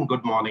clean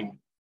good morning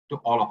to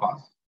all of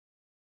us.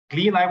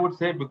 Clean, I would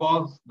say,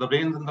 because the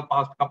rains in the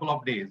past couple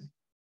of days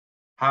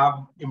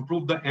have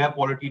improved the air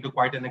quality to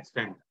quite an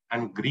extent.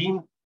 And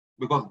green,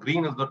 because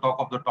green is the talk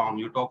of the town.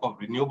 You talk of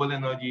renewable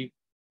energy,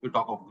 you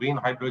talk of green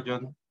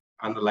hydrogen,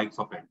 and the likes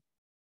of it.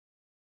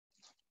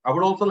 I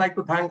would also like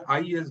to thank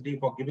IESD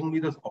for giving me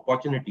this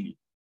opportunity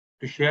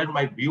to share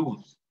my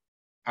views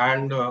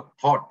and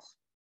thoughts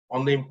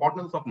on the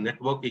importance of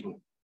networking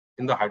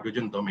in the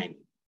hydrogen domain.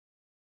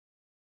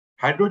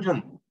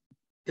 Hydrogen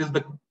is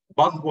the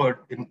buzzword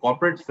in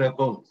corporate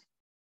circles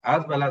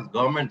as well as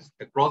governments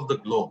across the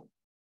globe.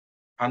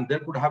 And there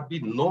could have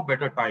been no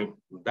better time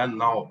than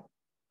now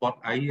for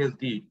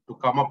IESD to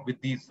come up with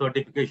these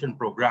certification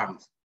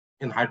programs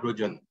in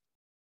hydrogen,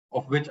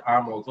 of which I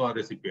am also a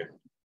recipient.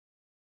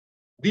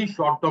 These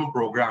short-term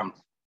programs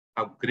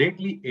have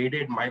greatly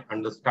aided my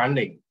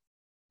understanding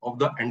of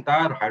the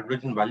entire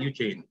hydrogen value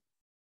chain,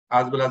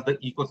 as well as the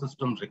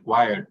ecosystems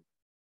required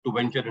to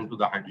venture into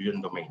the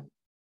hydrogen domain.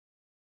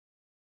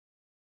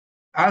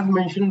 As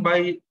mentioned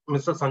by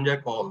Mr.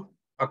 Sanjay Kaul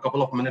a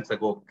couple of minutes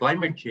ago,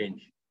 climate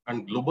change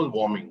and global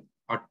warming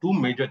are two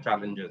major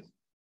challenges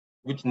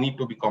which need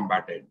to be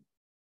combated.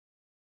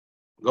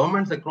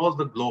 Governments across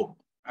the globe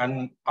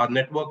are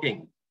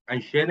networking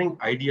and sharing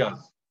ideas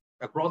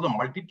across a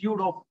multitude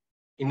of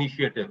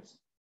initiatives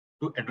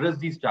to address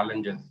these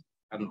challenges.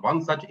 And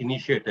one such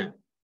initiative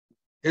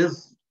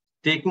is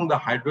taking the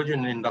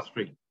hydrogen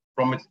industry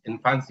from its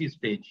infancy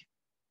stage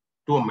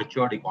to a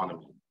matured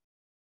economy.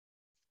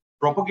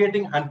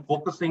 propagating and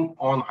focusing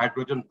on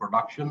hydrogen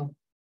production,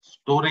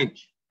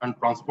 storage, and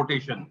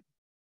transportation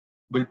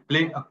will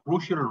play a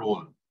crucial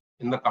role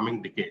in the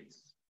coming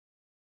decades.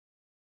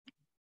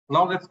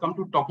 Now let's come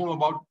to talking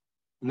about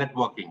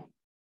networking.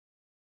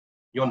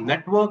 Your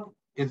network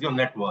is your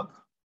net worth.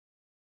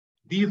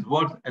 These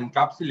words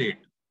encapsulate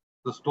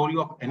the story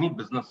of any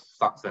business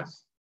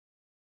success.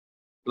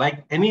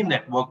 Like any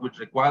network which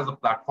requires a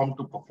platform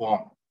to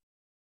perform,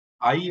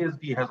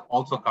 IESD has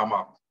also come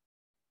up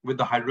with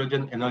the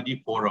Hydrogen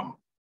Energy Forum,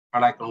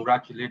 and I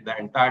congratulate the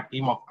entire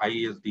team of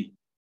IESD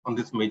on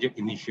this major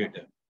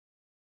initiative.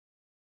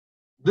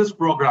 This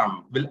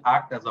program will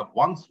act as a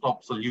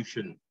one-stop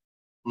solution,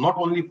 not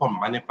only for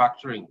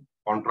manufacturing,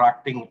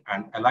 contracting,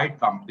 and allied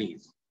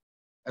companies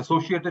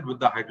associated with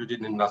the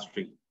hydrogen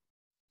industry,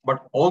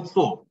 but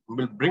also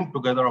will bring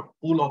together a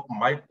pool of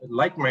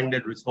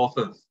like-minded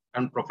resources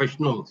and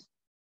professionals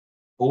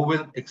who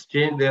will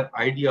exchange their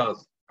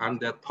ideas and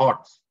their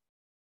thoughts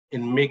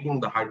in making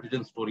the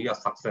hydrogen story a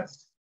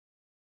success.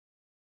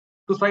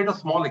 To cite a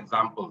small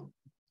example,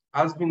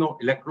 as we know,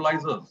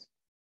 electrolyzers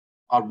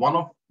are one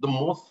of the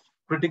most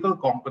critical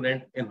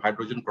components in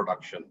hydrogen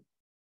production.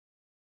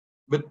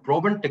 With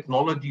proven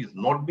technologies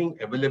not being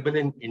available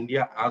in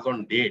India as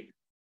on date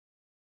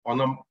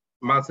on a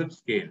massive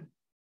scale,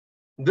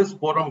 this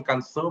forum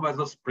can serve as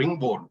a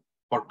springboard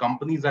for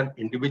companies and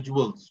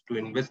individuals to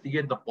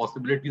investigate the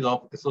possibilities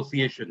of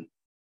association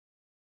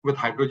with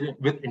hydrogen,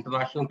 with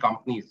international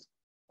companies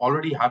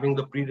already having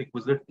the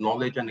prerequisite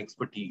knowledge and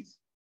expertise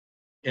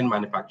in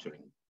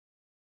manufacturing.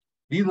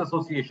 These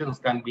associations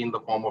can be in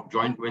the form of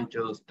joint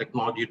ventures,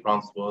 technology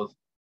transfers,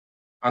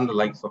 and the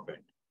likes of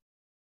it.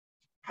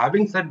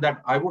 Having said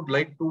that, I would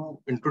like to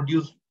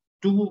introduce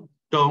two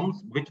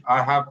terms which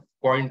I have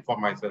coined for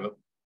myself,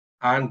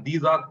 and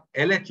these are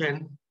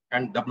LHN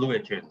and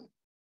WHN,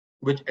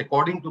 which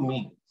according to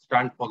me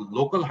stand for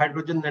Local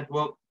Hydrogen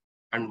Network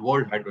and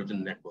World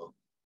Hydrogen Network.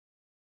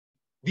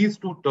 These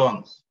two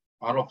terms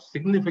are of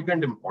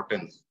significant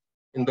importance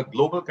in the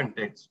global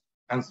context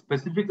and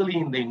specifically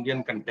in the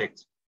Indian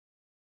context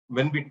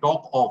when we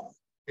talk of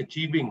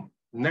achieving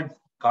net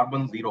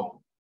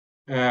zero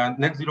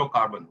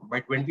carbon by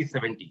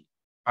 2070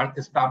 and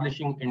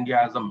establishing India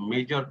as a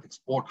major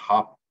export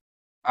hub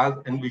as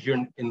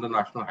envisioned in the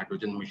National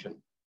Hydrogen Mission.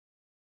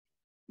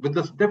 With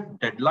the stiff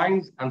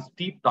deadlines and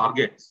steep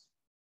targets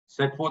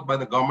set forth by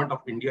the Government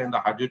of India in the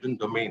hydrogen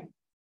domain,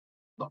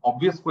 the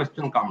obvious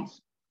question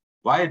comes,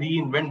 why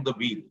reinvent the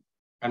wheel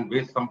and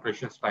waste some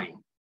precious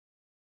time?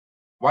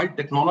 While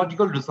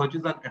technological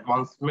researches and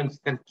advancements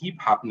can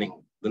keep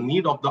happening, the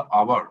need of the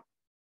hour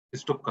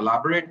is to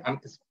collaborate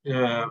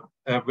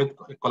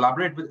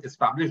with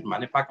established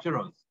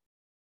manufacturers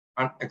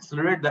and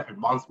accelerate the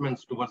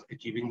advancements towards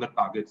achieving the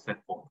targets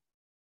set forth.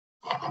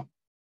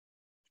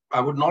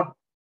 I would not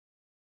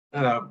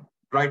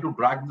try to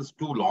drag this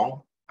too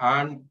long.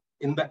 And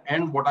in the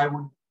end, what I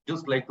would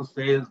just like to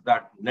say is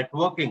that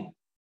networking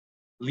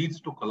leads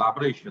to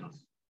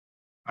collaborations,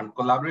 and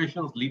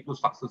collaborations lead to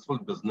successful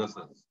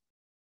businesses.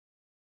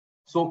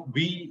 So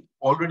we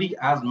already,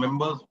 as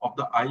members of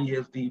the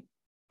IESD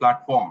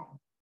platform,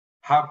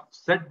 have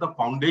set the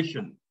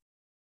foundation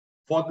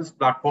for this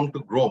platform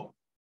to grow.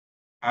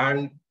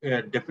 And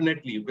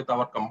definitely with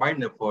our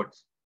combined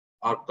efforts,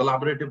 our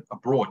collaborative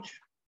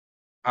approach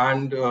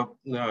and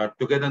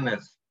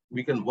togetherness,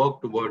 we can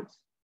work towards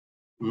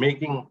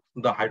making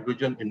the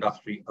hydrogen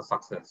industry a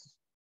success.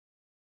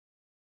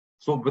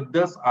 So with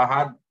this, I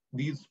had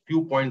these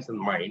few points in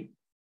mind.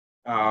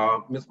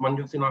 Ms.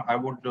 Manju Sinha, I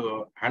would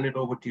hand it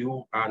over to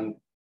you and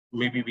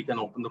maybe we can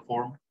open the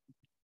forum.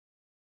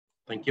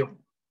 Thank you.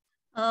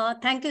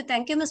 Thank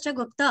you, Mr.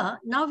 Gupta.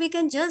 Now we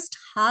can just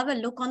have a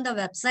look on the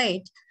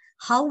website,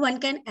 how one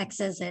can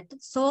access it.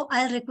 So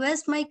I'll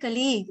request my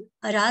colleague,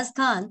 Araz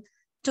Khan,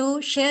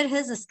 to share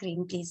his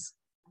screen, please.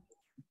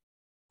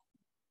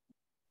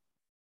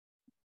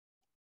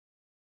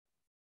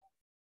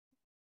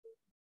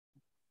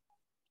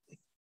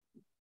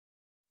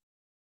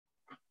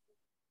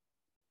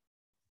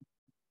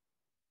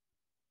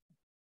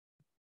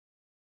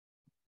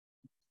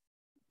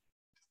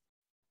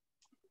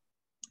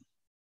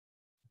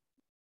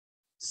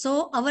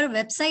 So our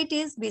website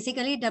is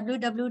basically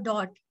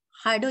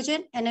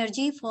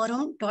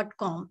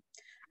www.hydrogenenergyforum.com.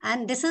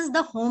 And this is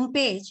the home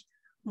page.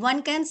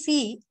 One can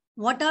see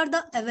what are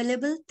the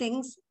available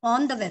things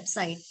on the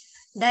website.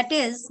 That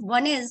is,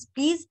 one is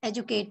please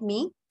educate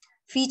me.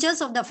 Features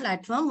of the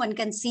platform, one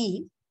can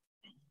see.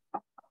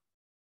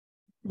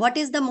 What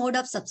is the mode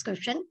of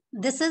subscription?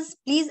 This is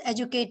please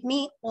educate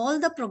me. All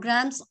the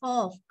programs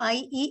of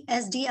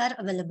IESD are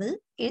available.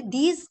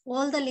 These,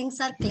 all the links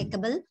are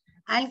clickable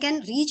and can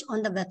reach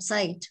on the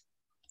website.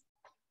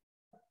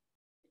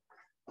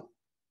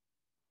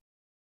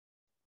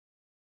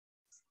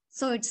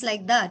 So it's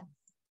like that.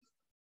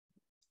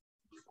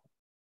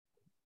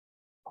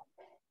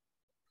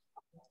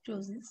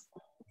 Close this.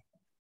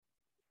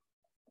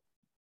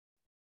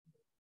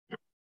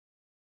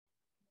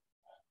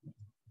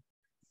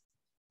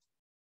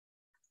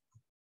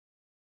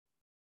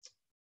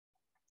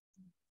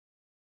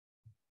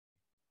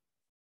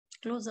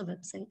 close the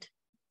website,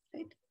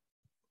 right?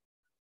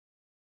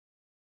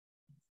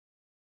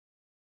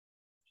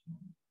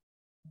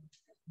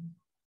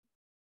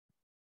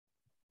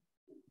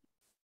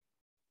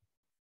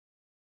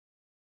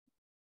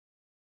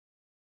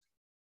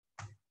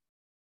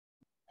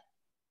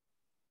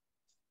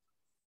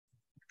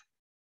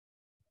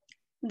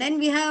 Then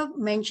we have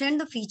mentioned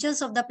the features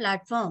of the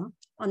platform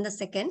on the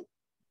second.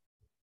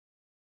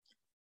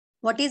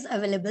 What is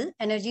available?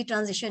 Energy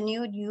transition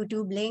news,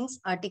 YouTube links,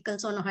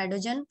 articles on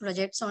hydrogen,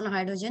 projects on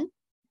hydrogen.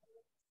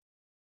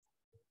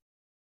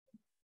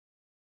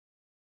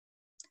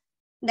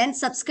 Then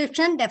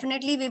subscription,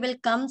 definitely we will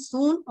come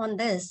soon on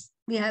this.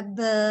 We have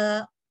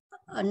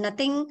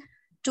nothing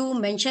to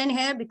mention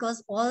here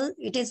because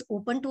it is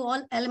open to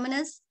all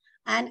alumnus.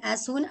 And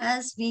as soon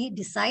as we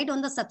decide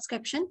on the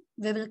subscription,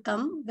 we will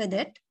come with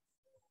it.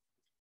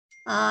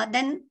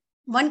 Then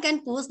one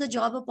can post the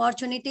job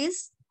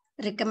opportunities,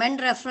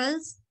 recommend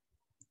referrals.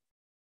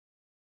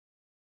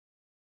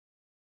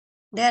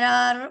 There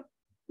are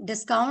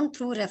discount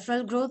through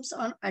referral groups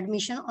on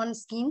admission on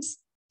schemes,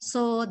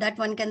 so that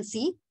one can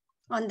see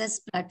on this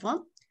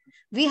platform.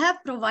 We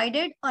have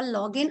provided a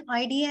login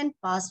ID and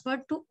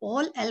password to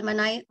all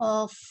alumni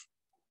of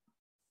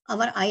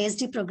our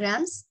ISD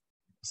programs,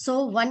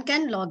 so one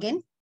can log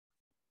in.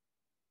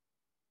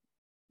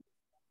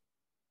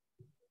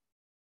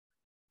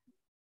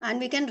 And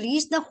we can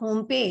reach the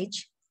home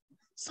page.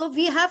 So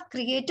we have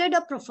created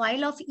a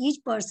profile of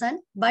each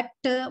person, but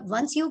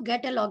once you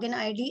get a login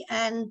ID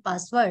and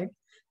password,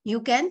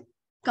 you can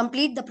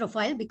complete the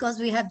profile because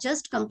we have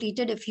just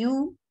completed a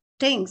few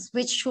things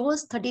which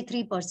shows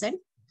 33%.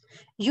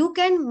 You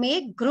can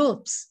make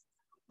groups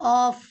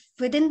of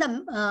within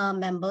the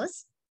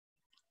members.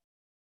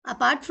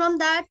 Apart from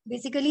that,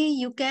 basically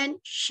you can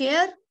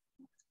share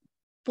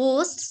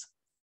posts,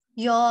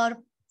 your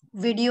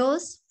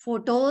videos,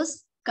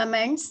 photos,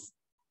 comments,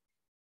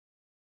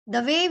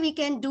 the way we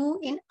can do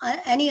in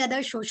any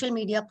other social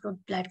media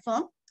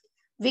platform.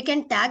 We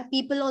can tag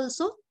people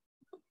also.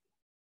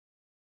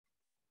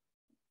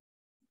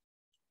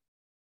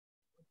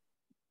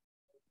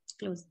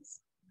 Close this.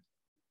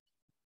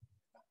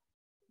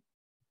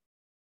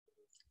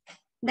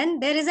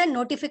 Then there is a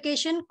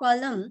notification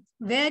column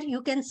where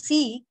you can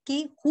see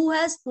who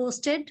has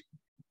posted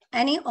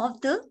any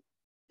of the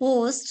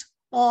posts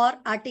or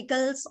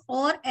articles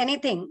or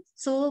anything.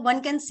 So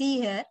one can see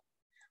here.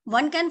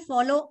 One can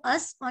follow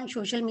us on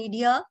social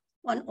media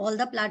on all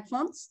the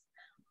platforms.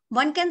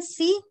 One can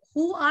see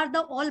who are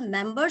the all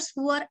members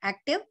who are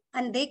active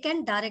and they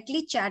can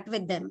directly chat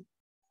with them.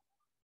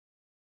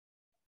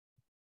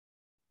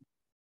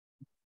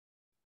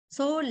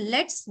 So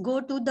let's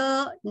go to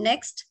the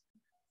next.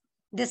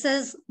 This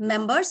is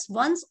members.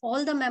 Once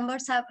all the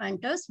members have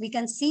entered, we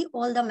can see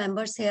all the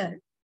members here.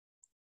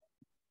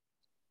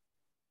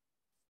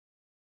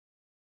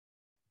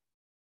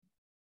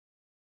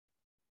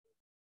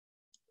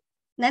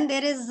 Then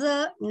there is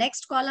the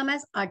next column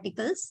as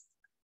articles.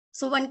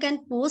 So one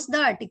can post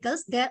the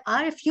articles. There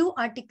are a few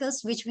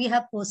articles which we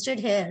have posted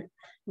here.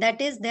 That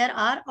is, there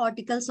are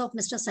articles of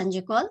Mr.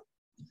 Sanjay Kaul.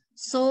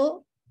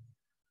 So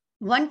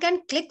one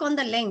can click on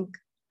the link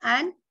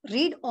and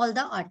read all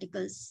the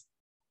articles.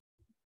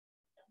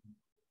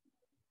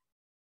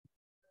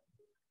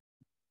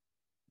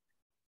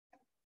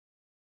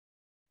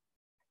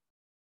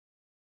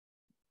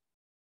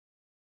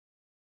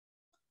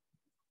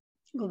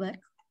 Go back.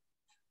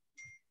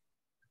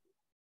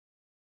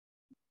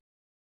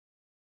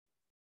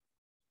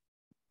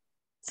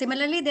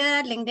 Similarly, there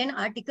are LinkedIn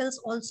articles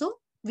also.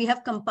 We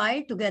have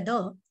compiled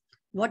together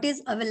what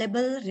is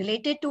available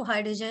related to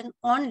hydrogen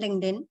on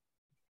LinkedIn.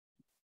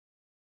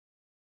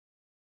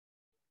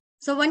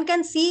 So one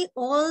can see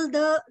all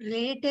the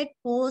related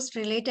posts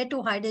related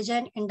to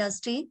hydrogen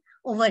industry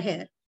over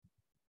here.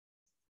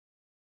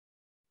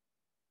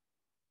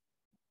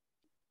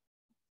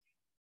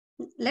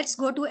 Let's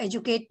go to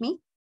Educate Me.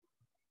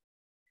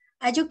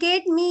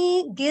 Educate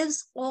Me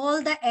gives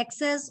all the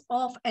access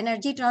of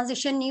energy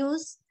transition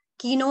news,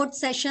 keynote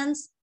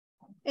sessions.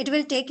 It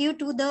will take you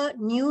to the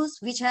news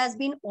which has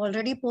been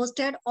already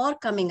posted or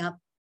coming up.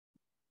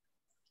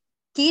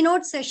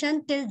 Keynote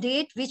session till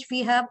date which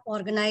we have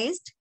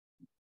organized.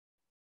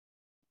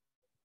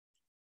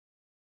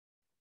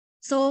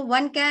 So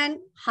one can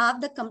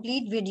have the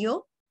complete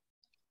video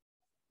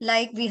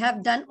like we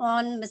have done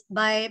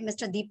by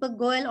Mr. Deepak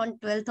Goyal on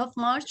 5th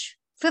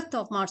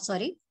of March,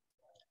 sorry.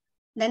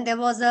 Then there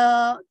was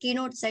a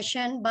keynote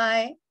session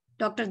by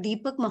Dr.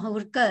 Deepak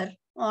Mahurkar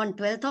on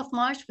 12th of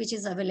March, which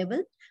is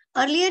available.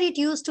 Earlier, it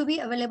used to be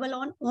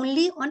available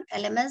only on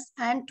LMS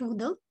and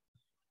to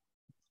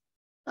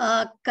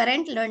the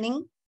current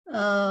learning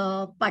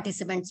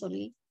participants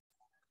only.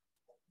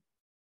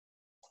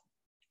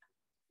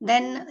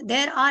 Then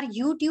there are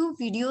YouTube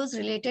videos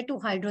related to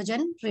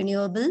hydrogen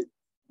renewable.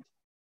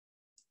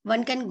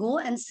 One can go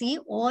and see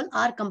all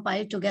are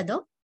compiled together.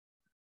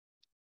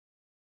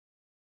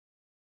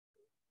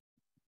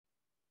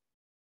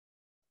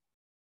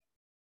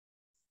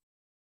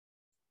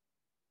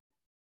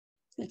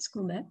 Let's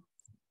go back.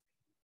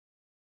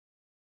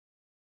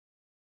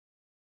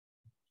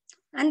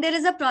 And there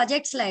is a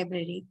projects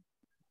library.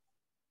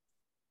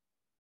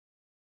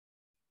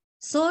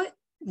 So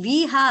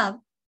we have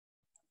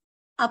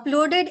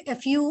uploaded a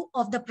few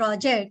of the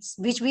projects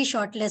which we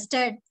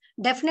shortlisted.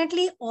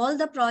 Definitely all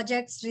the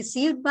projects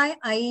received by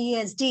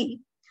IESD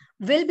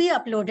will be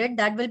uploaded.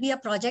 That will be a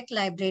project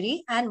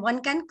library and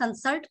one can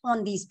consult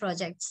on these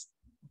projects.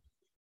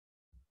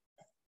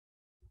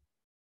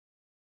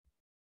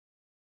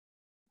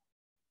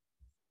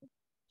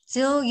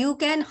 So you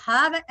can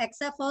have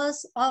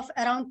XFRs of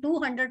around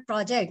 200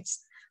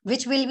 projects,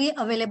 which will be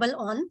available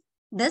on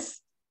this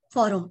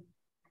forum.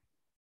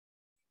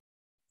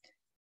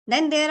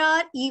 Then there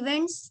are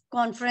events,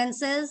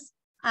 conferences,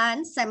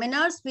 and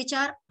seminars which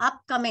are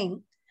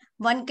upcoming.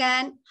 One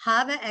can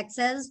have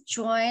access,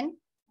 join,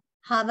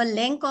 have a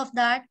link of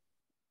that.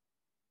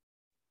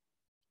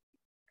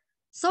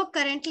 So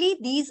currently,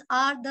 these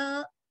are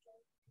the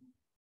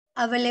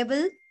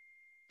available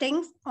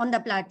things on the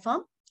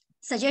platform.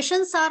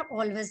 Suggestions are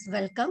always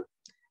welcome.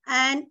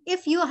 And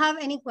if you have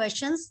any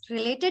questions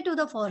related to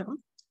the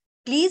forum,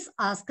 please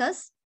ask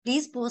us.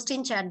 Please post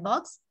in chat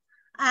box.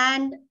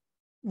 And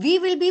we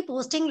will be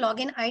posting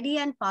login ID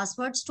and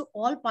passwords to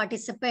all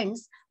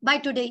participants by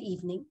today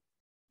evening.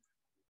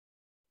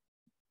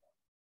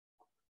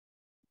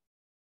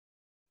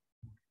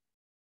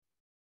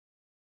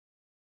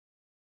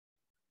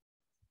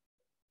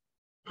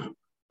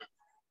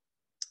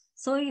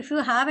 So if you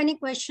have any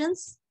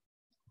questions,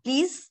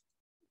 please.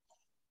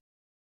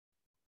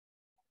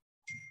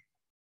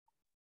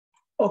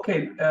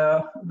 Okay,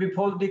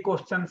 before the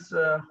questions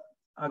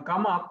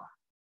come up,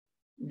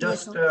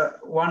 just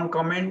one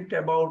comment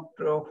about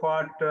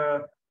what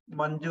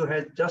Manju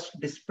has just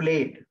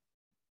displayed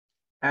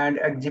and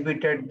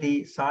exhibited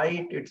the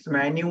site, its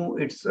menu,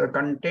 its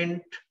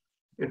content,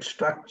 its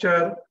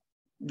structure,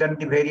 then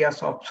the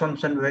various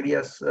options and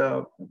various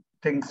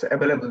things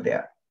available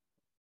there.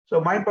 So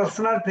my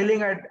personal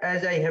feeling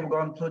as I have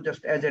gone through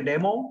just as a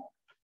demo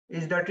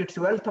is that it's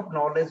wealth of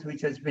knowledge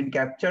which has been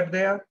captured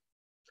there.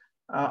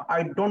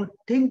 I don't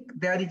think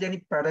there is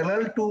any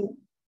parallel to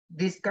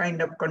this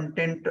kind of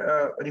content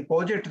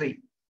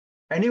repository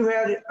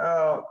anywhere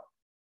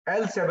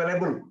else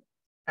available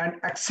and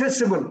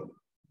accessible,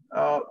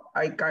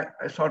 I can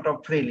sort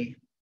of freely.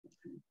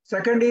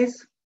 Second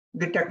is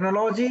the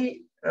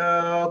technology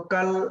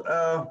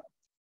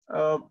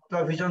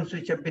provisions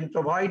which have been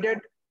provided,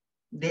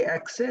 the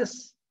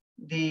access,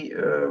 the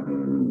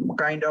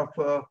kind of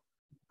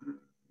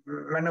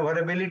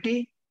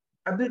maneuverability,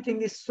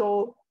 everything is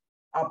so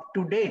up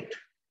to date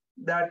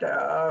that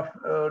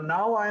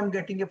now I am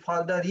getting a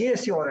further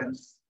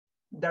reassurance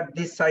that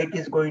this site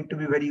is going to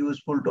be very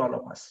useful to all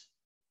of us.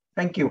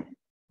 Thank you.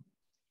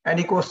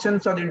 Any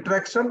questions or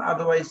interaction?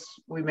 Otherwise,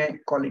 we may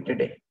call it a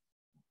day.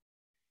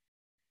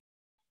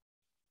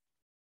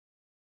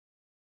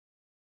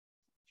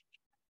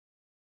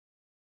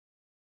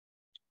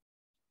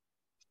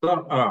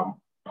 Sir,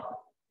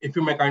 if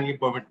you may kindly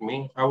permit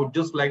me, I would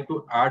just like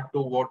to add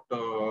to what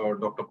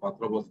Dr.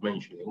 Patra was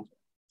mentioning.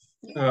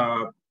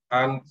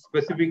 And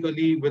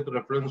specifically with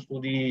reference to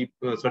the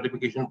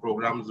certification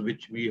programs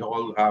which we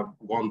all have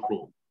gone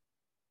through.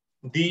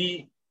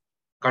 The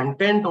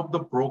content of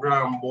the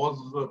program was,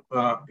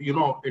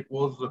 it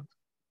was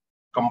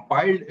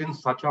compiled in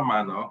such a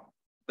manner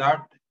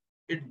that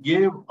it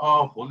gave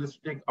a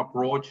holistic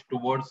approach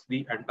towards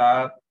the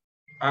entire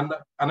and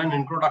an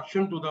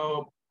introduction to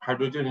the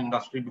hydrogen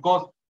industry,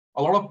 because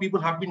a lot of people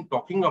have been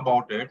talking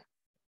about it,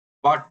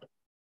 but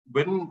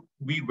when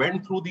we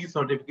went through these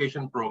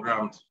certification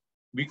programs,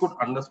 we could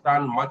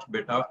understand much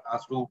better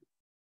as to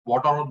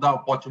what are the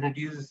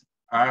opportunities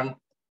and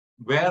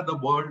where the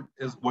world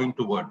is going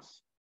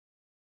towards.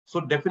 So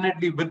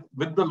definitely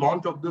with the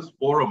launch of this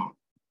forum,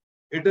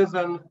 it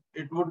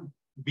would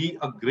be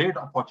a great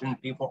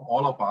opportunity for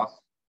all of us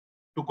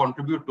to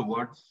contribute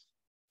towards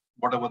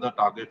whatever the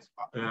targets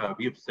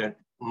we have set,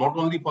 not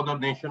only for the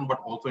nation, but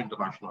also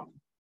internationally.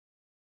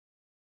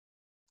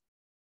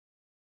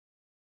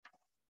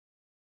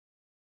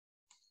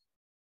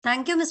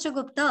 Thank you, Mr.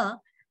 Gupta.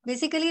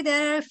 Basically,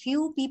 there are a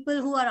few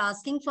people who are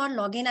asking for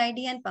login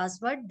ID and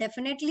password.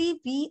 Definitely,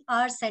 we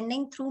are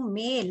sending through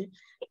mail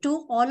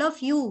to all of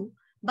you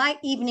by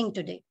evening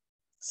today.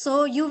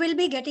 So you will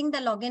be getting the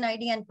login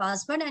ID and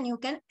password and you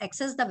can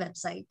access the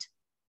website.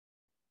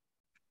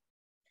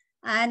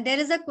 And there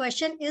is a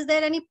question, is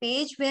there any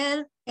page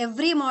where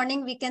every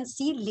morning we can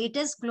see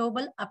latest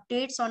global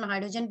updates on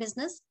hydrogen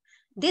business?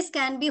 This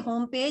can be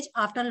homepage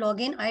after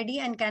login ID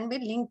and can be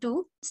linked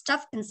to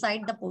stuff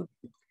inside the portal.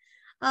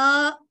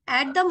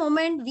 At the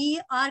moment, we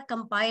are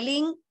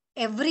compiling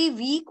every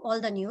week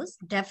all the news.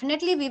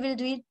 Definitely, we will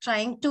be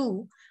trying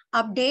to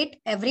update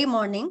every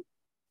morning.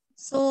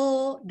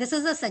 So this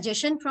is a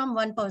suggestion from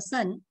one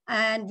person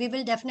and we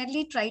will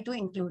definitely try to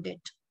include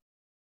it.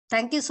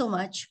 Thank you so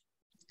much.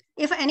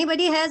 If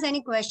anybody has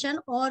any question,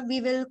 or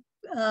we will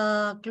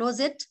close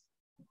it.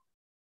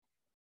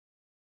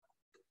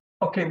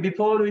 Okay,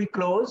 before we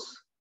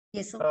close,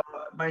 yes, sir.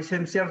 My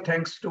sincere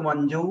thanks to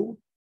Manju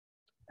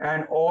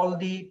and all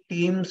the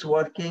teams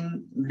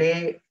working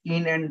day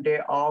in and day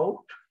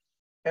out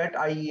at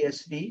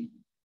IESD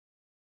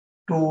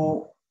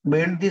to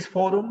build this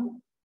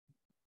forum,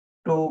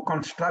 to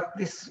construct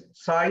this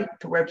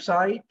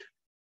website,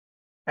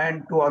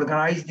 and to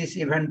organize this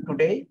event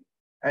today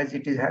as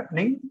it is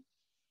happening.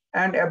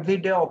 And every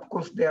day, of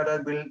course, there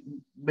are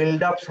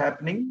build-ups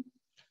happening,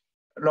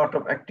 a lot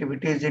of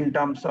activities in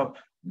terms of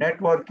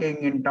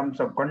networking, in terms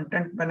of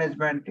content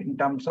management, in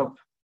terms of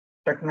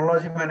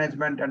technology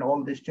management, and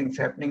all these things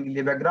happening in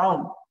the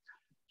background.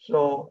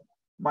 So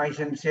my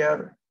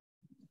sincere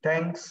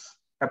thanks,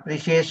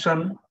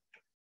 appreciation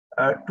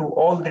to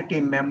all the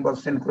team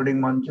members, including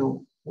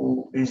Manju,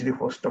 who is the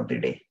host of the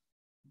day.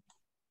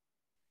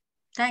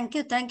 Thank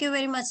you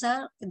very much,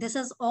 sir. This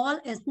is all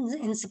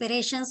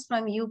inspirations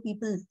from you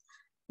people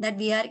that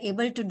we are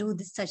able to do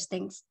such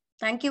things.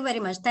 Thank you very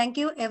much. Thank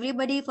you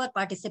everybody for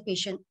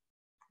participation.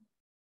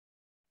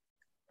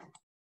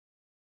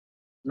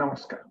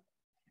 Namaskar.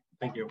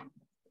 Thank you.